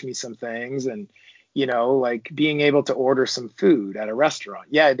would teach me some things, and, like being able to order some food at a restaurant.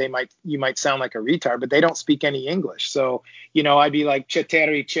 Yeah, you might sound like a retard, but they don't speak any English. So, I'd be like,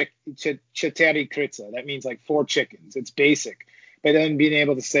 chateri kritza. That means like 4 chickens. It's basic. But then being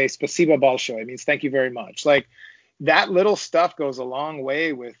able to say spasiba balshoy means thank you very much. Like that little stuff goes a long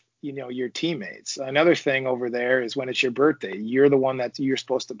way with, your teammates. Another thing over there is when it's your birthday, you're the one you're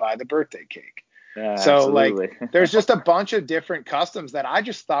supposed to buy the birthday cake. So absolutely. Like there's just a bunch of different customs that I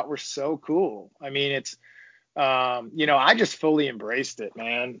just thought were so cool. I mean, it's, I just fully embraced it,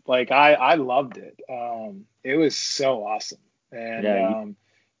 man. Like I loved it. It was so awesome. And,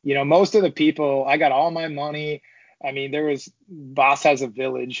 most of the people, I got all my money. I mean, Voss has a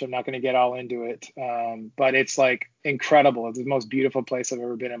village. I'm not going to get all into it. But it's like incredible. It's the most beautiful place I've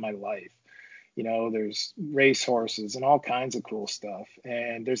ever been in my life. There's race horses and all kinds of cool stuff.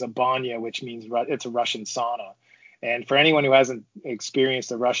 And there's a banya, which means it's a Russian sauna. And for anyone who hasn't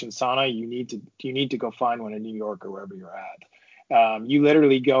experienced a Russian sauna, you need to go find one in New York or wherever you're at. You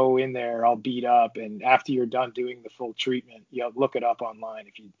literally go in there all beat up, and after you're done doing the full treatment, look it up online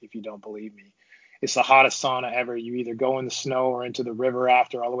if you don't believe me. It's the hottest sauna ever. You either go in the snow or into the river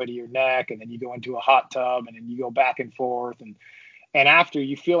after all the way to your neck, and then you go into a hot tub, and then you go back and forth. And after,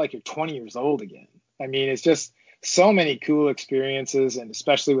 you feel like you're 20 years old again. I mean, it's just so many cool experiences, and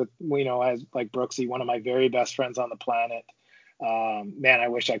especially with, as like Brooksy, one of my very best friends on the planet. Man, I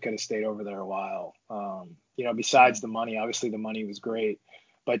wish I could have stayed over there a while. Besides the money, obviously the money was great,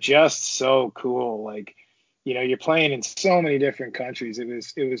 but just so cool. Like, you're playing in so many different countries. It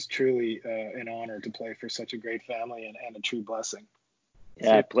was truly an honor to play for such a great family and a true blessing.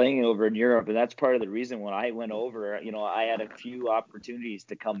 Yeah, playing over in Europe, and that's part of the reason when I went over, I had a few opportunities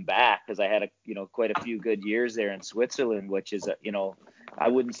to come back because I had quite a few good years there in Switzerland, which is, I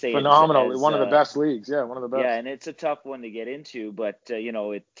wouldn't say phenomenal. One of the best leagues. Yeah, one of the best. Yeah, and it's a tough one to get into, but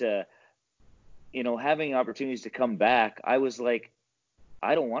having opportunities to come back, I was like,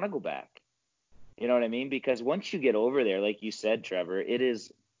 I don't want to go back. You know what I mean? Because once you get over there, like you said, Trevor, it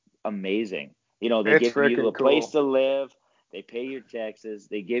is amazing. They It's give you a freaking place cool. to live. They pay your taxes.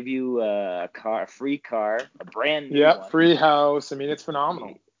 They give you a free car, a brand new Yep, one. free house. I mean, it's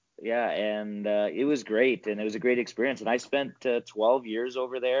phenomenal. Yeah, and it was great, and it was a great experience. And I spent 12 years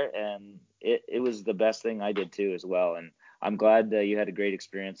over there, and it was the best thing I did too as well. And I'm glad you had a great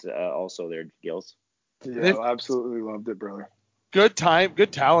experience also there, Gills. Yeah, absolutely loved it, brother. Good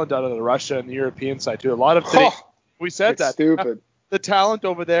talent out of the Russia and the European side too. A lot of we said It's that stupid. the talent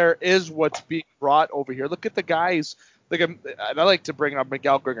over there is what's being brought over here. Look at the guys. And I like to bring up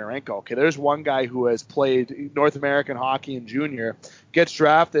Miguel Grigorenko. Okay, there's one guy who has played North American hockey in junior, gets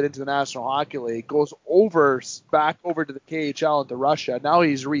drafted into the National Hockey League, goes back over to the KHL into Russia. Now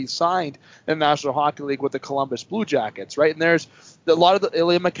he's re-signed in the National Hockey League with the Columbus Blue Jackets, right? And there's a lot of the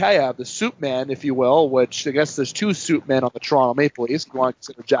Ilya Mikheyev, the soup man, if you will, which I guess there's two soup men on the Toronto Maple Leafs. You want to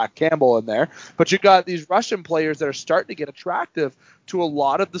consider Jack Campbell in there. But you got these Russian players that are starting to get attractive to a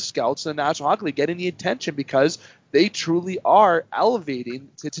lot of the scouts in the National Hockey League, getting the attention because they truly are elevating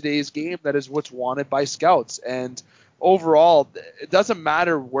to today's game. That is what's wanted by scouts. And overall, it doesn't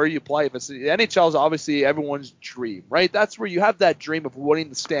matter where you play. If it's the NHL is obviously everyone's dream, right? That's where you have that dream of winning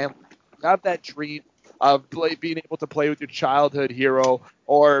the Stanley. You have that dream of being able to play with your childhood hero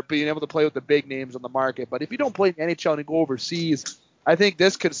or being able to play with the big names on the market. But if you don't play in the NHL and go overseas, I think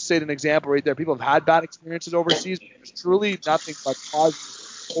this could set an example right there. People have had bad experiences overseas. There's truly nothing but positive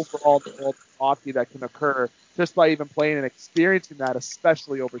overall in the world of hockey that can occur just by even playing and experiencing that,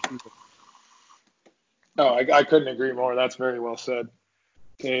 especially overseas. Oh, I couldn't agree more. That's very well said,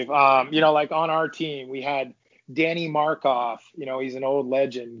 Dave. Like on our team, we had Danny Markov. He's an old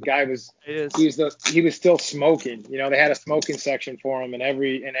legend. He was still smoking. They had a smoking section for him in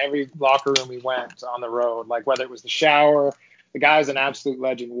every locker room we went on the road. Like whether it was the shower, the guy's an absolute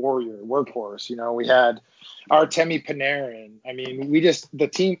legend, warrior, workhorse. We had Artemi Panarin. I mean,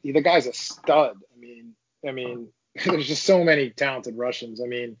 the guy's a stud. I mean, there's just so many talented Russians. I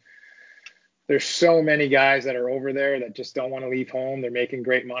mean, there's so many guys that are over there that just don't want to leave home. They're making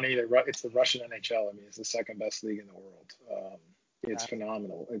great money. It's the Russian NHL. I mean, it's the second best league in the world. It's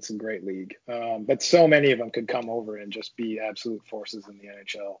phenomenal. It's a great league. But so many of them could come over and just be absolute forces in the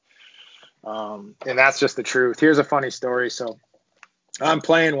NHL. And that's just the truth. Here's a funny story. So I'm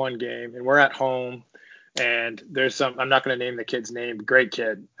playing one game and we're at home. And I'm not going to name the kid's name, great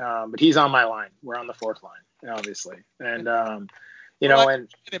kid, but he's on my line. We're on the fourth line, obviously. And,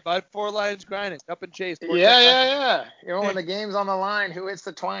 Bud, 4 lines grinding, up and chase. Yeah. When the game's on the line, who hits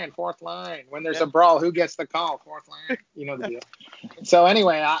the twine? Fourth line. When there's a brawl, who gets the call? Fourth line. You know the deal. So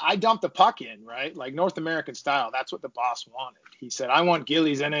anyway, I dumped the puck in, right? Like North American style. That's what the boss wanted. He said, I want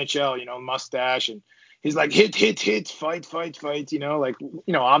Gillies NHL, mustache. And he's like, hit, fight.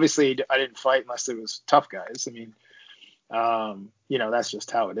 Obviously I didn't fight unless it was tough guys. I mean, that's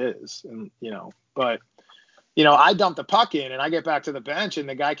just how it is. And, but I dump the puck in and I get back to the bench and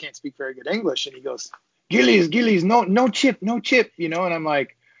the guy can't speak very good English. And he goes, Gillies, no chip. And I'm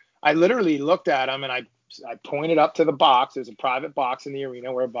like, I literally looked at him and I pointed up to the box. There's a private box in the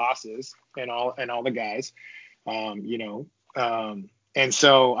arena where a boss is and all the guys, and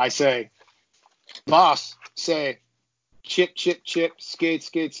so I say, boss, say, chip,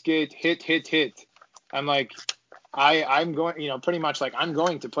 skate, hit. I'm like, I'm going, pretty much like I'm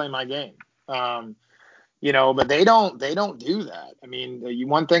going to play my game. But they don't do that. I mean,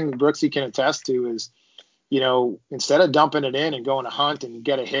 one thing Brooksy can attest to is, instead of dumping it in and going to hunt and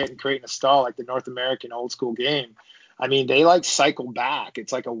get a hit and creating a stall like the North American old school game, I mean, they like cycle back.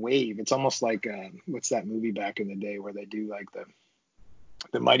 It's like a wave. It's almost like what's that movie back in the day where they do like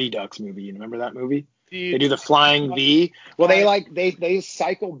the Mighty Ducks movie? You remember that movie? They do the flying V. Well, they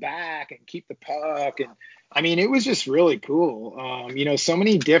cycle back and keep the puck, and I mean, it was just really cool. So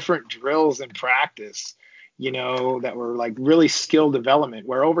many different drills in practice, that were like really skill development.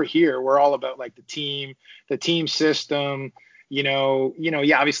 Where over here, we're all about like the team system.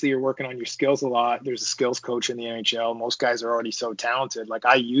 Obviously you're working on your skills a lot. There's a skills coach in the NHL. Most guys are already so talented. Like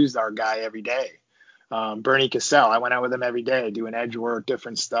I used our guy every day. Bernie Cassell, I went out with him every day doing edge work,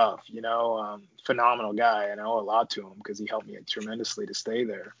 different stuff, phenomenal guy. I owe a lot to him because he helped me tremendously to stay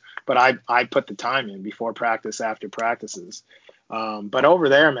there. But I put the time in before practice, after practices. But over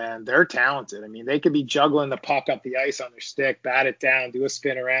there, man, they're talented. I mean, they could be juggling the puck up the ice on their stick, bat it down, do a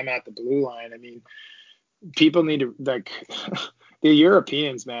spinorama at the blue line. I mean, people need to, like, the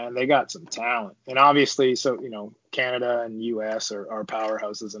Europeans, man, they got some talent. And obviously, so, Canada and US are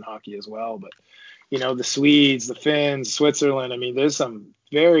powerhouses in hockey as well. But, the Swedes, the Finns, Switzerland, I mean, there's some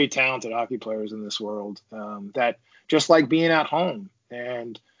very talented hockey players in this world that just like being at home.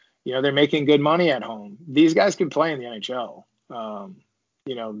 And, they're making good money at home. These guys can play in the NHL.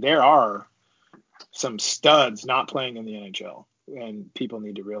 There are some studs not playing in the NHL, and people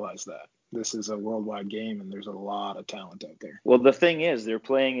need to realize that this is a worldwide game and there's a lot of talent out there. Well, the thing is, they're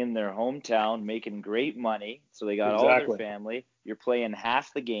playing in their hometown, making great money, so they got all their family. You're playing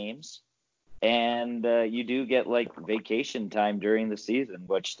half the games, and you do get like vacation time during the season,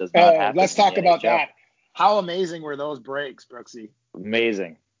 which does not happen. Let's talk about NHL. that. How amazing were those breaks, Brooksy?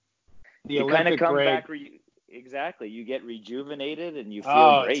 Amazing. The you Olympic kind of come break. back exactly. You get rejuvenated and you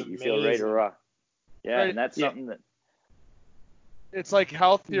feel great. You feel right or raw. Yeah, right. And that's something that it's like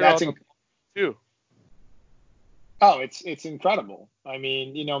healthier on the too. Oh, it's incredible. I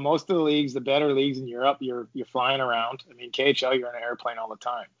mean, you know, most of the leagues, the better leagues in Europe, you're flying around. I mean, KHL, you're in an airplane all the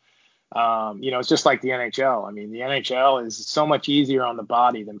time. You know, it's just like the NHL. I mean, the NHL is so much easier on the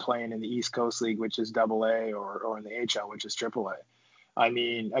body than playing in the East Coast League, which is AA, or in the AHL, which is AAA. I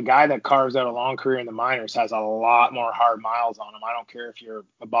mean, a guy that carves out a long career in the minors has a lot more hard miles on him. I don't care if you're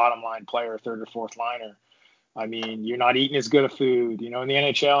a bottom line player, third or fourth liner. I mean, you're not eating as good of food. You know, in the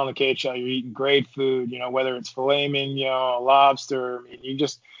NHL and the KHL, you're eating great food, you know, whether it's filet mignon, lobster. I mean, you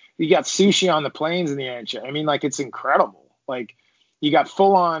got sushi on the planes in the NHL. I mean, like, it's incredible. Like, you got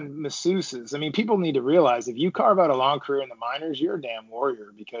full-on masseuses. I mean, people need to realize if you carve out a long career in the minors, you're a damn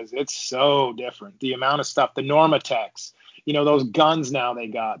warrior because it's so different. The amount of stuff, the Normatechs, you know, those guns now they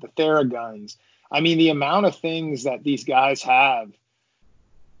got, the Theraguns. I mean, the amount of things that these guys have,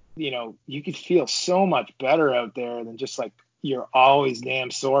 you know, you could feel so much better out there than just like you're always damn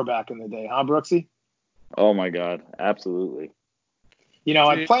sore back in the day, huh, Brooksy? Oh my God, absolutely. You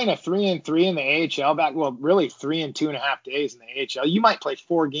know, I'm playing a 3-3 in the AHL back. Well, really 3 and 2.5 days in the AHL. You might play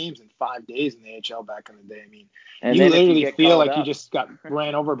 4 games in 5 days in the AHL back in the day. I mean, and you literally feel like you just got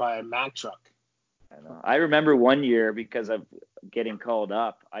ran over by a Mack truck. I know. I remember one year because of getting called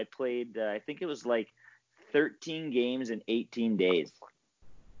up, I played, I think it was like 13 games in 18 days.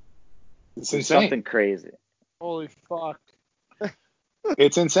 It's insane. Something crazy. Holy fuck.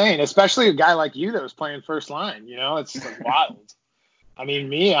 It's insane, especially a guy like you that was playing first line. You know, it's like wild. I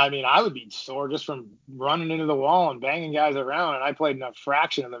mean, I would be sore just from running into the wall and banging guys around, and I played in a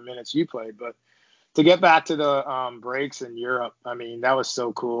fraction of the minutes you played. But to get back to the breaks in Europe, I mean, that was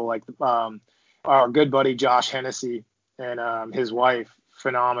so cool. Like our good buddy Josh Hennessy and his wife,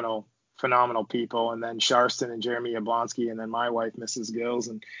 phenomenal people, and then Sharston and Jeremy Yablonsky, and then my wife, Mrs. Gills,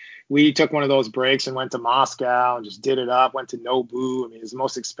 and we took one of those breaks and went to Moscow and just did it up, went to Nobu. I mean, it's the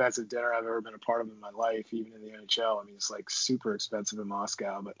most expensive dinner I've ever been a part of in my life, even in the NHL. I mean, it's like super expensive in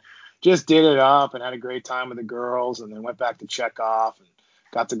Moscow, but just did it up and had a great time with the girls, and then went back to Chekhov and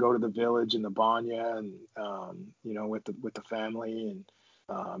got to go to the village in the Banya and, you know, with the family.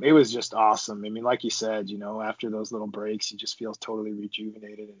 And it was just awesome. I mean, like you said, you know, after those little breaks, you just feel totally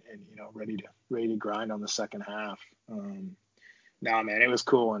rejuvenated and you know, ready to grind on the second half. No, man, it was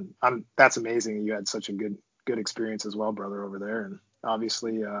cool, and that's amazing. You had such a good experience as well, brother, over there. And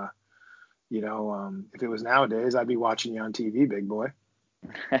obviously, you know, if it was nowadays, I'd be watching you on TV, big boy.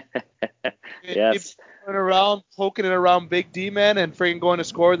 Yes. Poking it around Big D, man, and freaking going to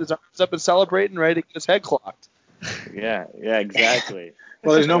score with his arms up and celebrating, ready to get his head clocked. Yeah, exactly.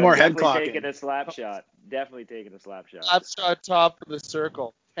 Well, there's no more head clocking. Definitely taking a slap shot. Slap shot top of the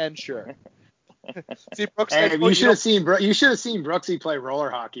circle. 10 sure. See, Brooks, hey, you should have seen Brooksy play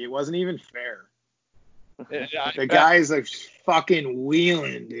roller hockey. It wasn't even fair. Yeah, the guy's like fucking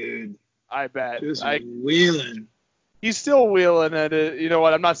wheeling, dude. I bet. Just wheeling. He's still wheeling at it. You know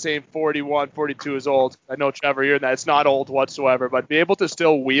what? I'm not saying 41, 42 is old. I know, Trevor, you're in that. It's not old whatsoever. But be able to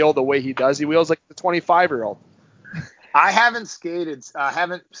still wheel the way he does, he wheels like the 25-year-old. I haven't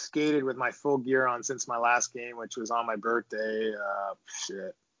skated with my full gear on since my last game, which was on my birthday.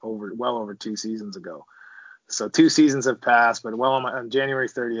 Well over 2 seasons ago. So 2 seasons have passed, but on January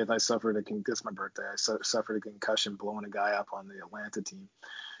 30th, I suffered it's my birthday. I suffered a concussion blowing a guy up on the Atlanta team.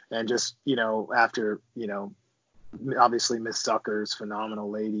 And just, you know, after, you know, obviously Miss Suckers,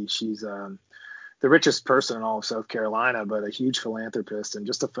 phenomenal lady. She's the richest person in all of South Carolina, but a huge philanthropist and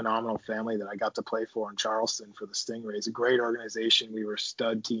just a phenomenal family that I got to play for in Charleston for the Stingrays. A great organization. We were a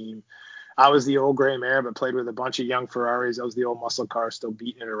stud team. I was the old gray mare, but played with a bunch of young Ferraris. I was the old muscle car, still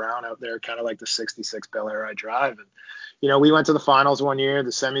beating it around out there, kind of like the 66 Bel Air I drive. And, you know, we went to the finals one year, the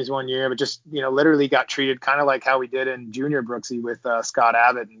semis one year, but just, you know, literally got treated kind of like how we did in junior Brooksy with Scott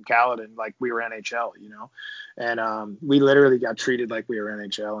Abbott and Caledon, like we were NHL, you know. And we literally got treated like we were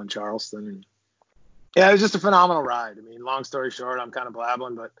NHL in Charleston. And yeah, it was just a phenomenal ride. I mean, long story short, I'm kind of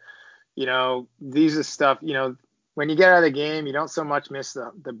blabbling, but, you know, these are stuff, you know, when you get out of the game, you don't so much miss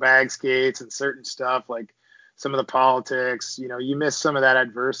the bag skates and certain stuff like some of the politics. You know, you miss some of that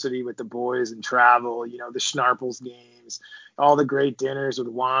adversity with the boys and travel, you know, the Schnarples games, all the great dinners with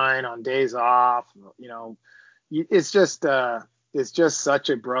wine on days off. It's just such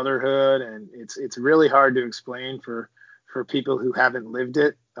a brotherhood, and it's really hard to explain for people who haven't lived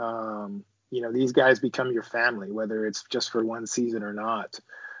it. These guys become your family, whether it's just for one season or not.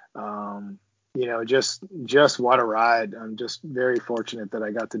 Just what a ride. I'm just very fortunate that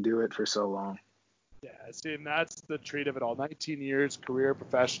I got to do it for so long. Yeah, see, and that's the treat of it all. 19 years, career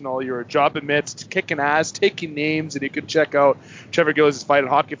professional. You're a job amidst, kicking ass, taking names, and you can check out Trevor Gillies' fight at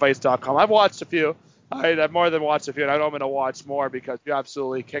hockeyfights.com. I've watched a few. I've more than watched a few, and I know I'm going to watch more because you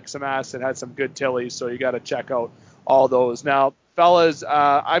absolutely kicked some ass and had some good tillies, so you got to check out all those. Now, fellas,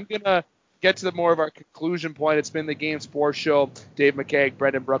 I'm going to get to the more of our conclusion point. It's been the Game Sports Show. Dave McKeag,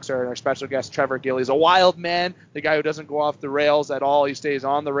 Brendan Brooks are our special guest, Trevor Gillies, a wild man, the guy who doesn't go off the rails at all. He stays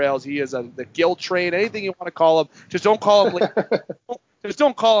on the rails. He is the GillTrain, anything you want to call him. Just don't call him late. Just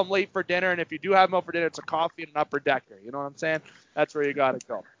don't call him late for dinner. And if you do have him out for dinner, it's a coffee and an upper decker. You know what I'm saying? That's where you got to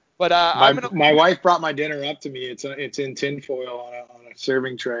go. But my wife brought my dinner up to me. It's in tinfoil on a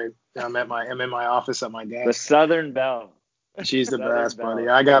serving tray. I'm in my office at my desk. The Southern Belle. She's the best, buddy.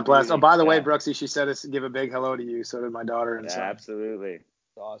 I got blessed. Oh, by the way, Brooksy, she said to give a big hello to you. So did my daughter and son. Absolutely.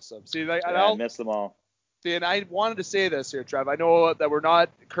 Awesome. See, I miss them all. See, and I wanted to say this here, Trev. I know that we're not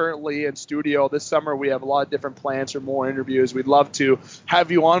currently in studio. This summer we have a lot of different plans for more interviews. We'd love to have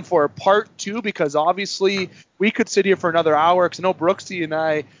you on for part 2 because obviously we could sit here for another hour because I know Brooksy and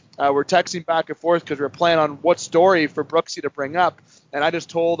I were texting back and forth because we were planning on what story for Brooksy to bring up. And I just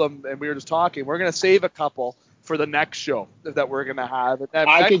told him, and we were just talking, we're going to save a couple for the next show that we're going to have. And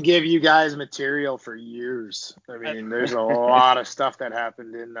I could give you guys material for years. I mean, there's a lot of stuff that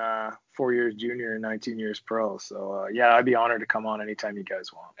happened in 4 years junior and 19 years pro. So, I'd be honored to come on anytime you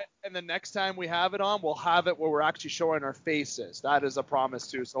guys want. And the next time we have it on, we'll have it where we're actually showing our faces. That is a promise,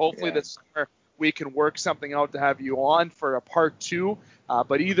 too. So hopefully this summer we can work something out to have you on for a part 2.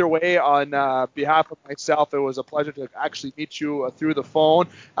 But either way, on behalf of myself, it was a pleasure to actually meet you through the phone.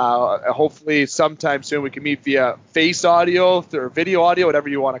 Hopefully sometime soon we can meet via face audio or video audio, whatever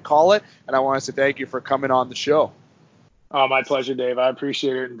you want to call it. And I want to say thank you for coming on the show. Oh, my pleasure, Dave. I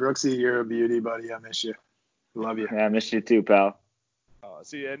appreciate it. And Brooksy, you're a beauty, buddy. I miss you. Love you. Yeah, I miss you too, pal.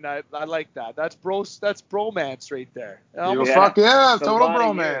 See, and I like that. That's bromance right there. Fuck yeah, total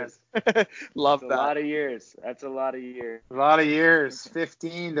bromance. Love that. A lot of years. That's a lot of years. A lot of years.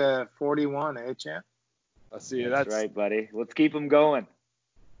 15 to 41, champ? See, that's right, buddy. Let's keep them going.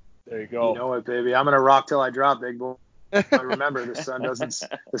 There you go. You know it, baby. I'm gonna rock till I drop, big boy. But remember, the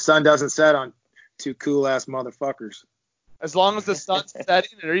sun doesn't set on two cool ass motherfuckers. As long as the sun's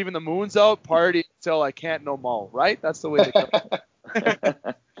setting or even the moon's out, party until I can't no more. Right? That's the way to go.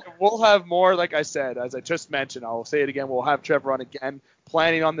 We'll have more, like I said, as I just mentioned. I'll say it again. We'll have Trevor on again,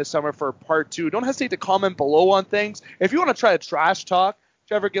 planning on this summer for part 2. Don't hesitate to comment below on things. If you want to try to trash talk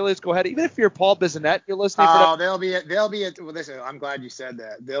Trevor Gillies, go ahead. Even if you're Paul Bissonnette, you're listening. There'll be well, listen, I'm glad you said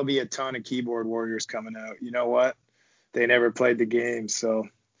that. There'll be a ton of keyboard warriors coming out. You know what? They never played the game, so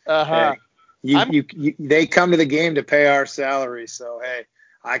hey, they come to the game to pay our salary. So hey,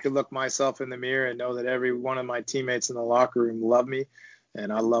 I could look myself in the mirror and know that every one of my teammates in the locker room love me,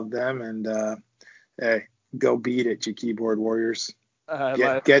 and I love them. And hey, go beat it, you keyboard warriors.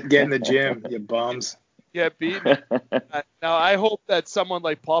 Get in the gym, you bums. Yeah, beat me. Now, I hope that someone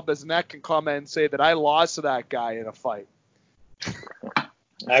like Paul Bissonnette can comment and say that I lost to that guy in a fight.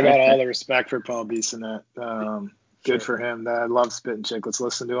 I got all the respect for Paul Bissonnette. Good for him. I love Spittin' Chicklets.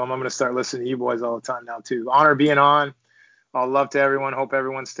 Listen to him. I'm going to start listening to you boys all the time now, too. Honor being on. All love to everyone. Hope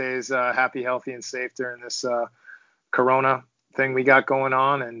everyone stays happy, healthy, and safe during this Corona thing we got going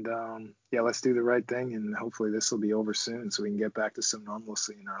on. And, let's do the right thing. And hopefully this will be over soon so we can get back to some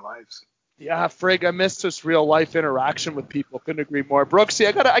normalcy in our lives. Yeah, Frig, I miss this real life interaction with people. Couldn't agree more. Brooksy,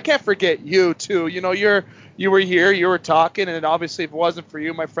 I can't forget you too. You know, you were here, you were talking, and obviously if it wasn't for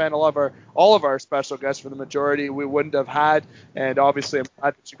you, my friend, all of our special guests for the majority we wouldn't have had. And obviously I'm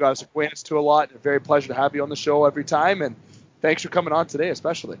glad that you got us acquainted to a lot. And a very pleasure to have you on the show every time. And thanks for coming on today,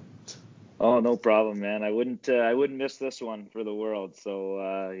 especially. Oh, no problem, man. I wouldn't miss this one for the world.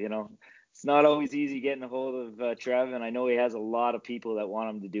 So it's not always easy getting a hold of Trev, and I know he has a lot of people that want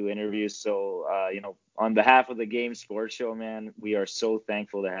him to do interviews. So, on behalf of the Game Sports Show, man, we are so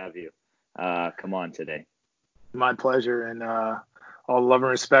thankful to have you. Come on today. My pleasure, and all love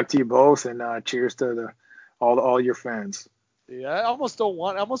and respect to you both, and cheers to all your fans. Yeah, I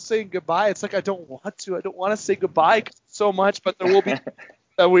almost saying goodbye. It's like I don't want to. I don't want to say goodbye so much, but there will be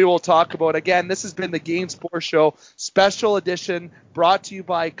that we will talk about. Again, this has been the Game Sports Show special edition brought to you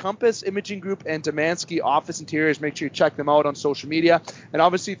by Compass Imaging Group and Demansky Office Interiors. Make sure you check them out on social media. And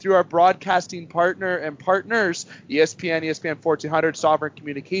obviously through our broadcasting partner and partners, ESPN 1400, Sovereign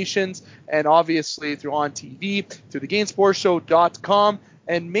Communications, and obviously through On TV, through thegamesportshow.com,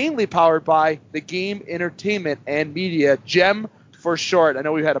 and mainly powered by the Game Entertainment and Media, GEM for short. I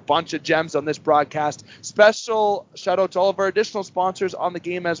know we've had a bunch of gems on this broadcast. Special shout out to all of our additional sponsors on the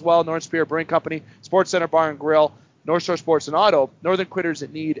game as well: Northern Spear Brewing Company, Sports Center Bar and Grill, North Shore Sports and Auto, Northern Quitters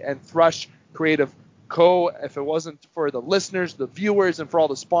in Need, and Thrush Creative Co. If it wasn't for the listeners, the viewers, and for all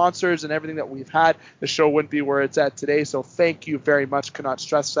the sponsors and everything that we've had, the show wouldn't be where it's at today. So thank you very much. Cannot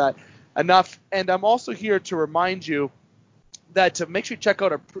stress that enough. And I'm also here to remind you that to make sure you check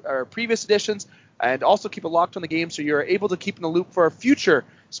out our previous editions, and also keep it locked on the game so you're able to keep in the loop for our future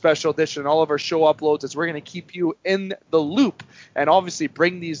special edition and all of our show uploads, as we're going to keep you in the loop and obviously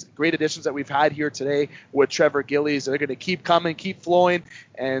bring these great editions that we've had here today with Trevor Gillies. They're going to keep coming, keep flowing,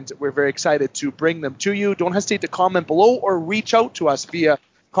 and we're very excited to bring them to you. Don't hesitate to comment below or reach out to us via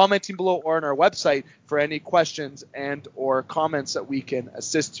commenting below or on our website for any questions and or comments that we can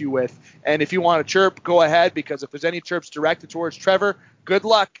assist you with. And if you want to chirp, go ahead, because if there's any chirps directed towards Trevor, good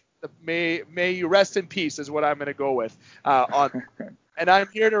luck. May you rest in peace is what I'm going to go with. And I'm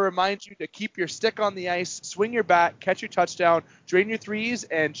here to remind you to keep your stick on the ice, swing your bat, catch your touchdown, drain your threes,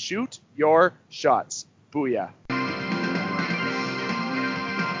 and shoot your shots. Booyah.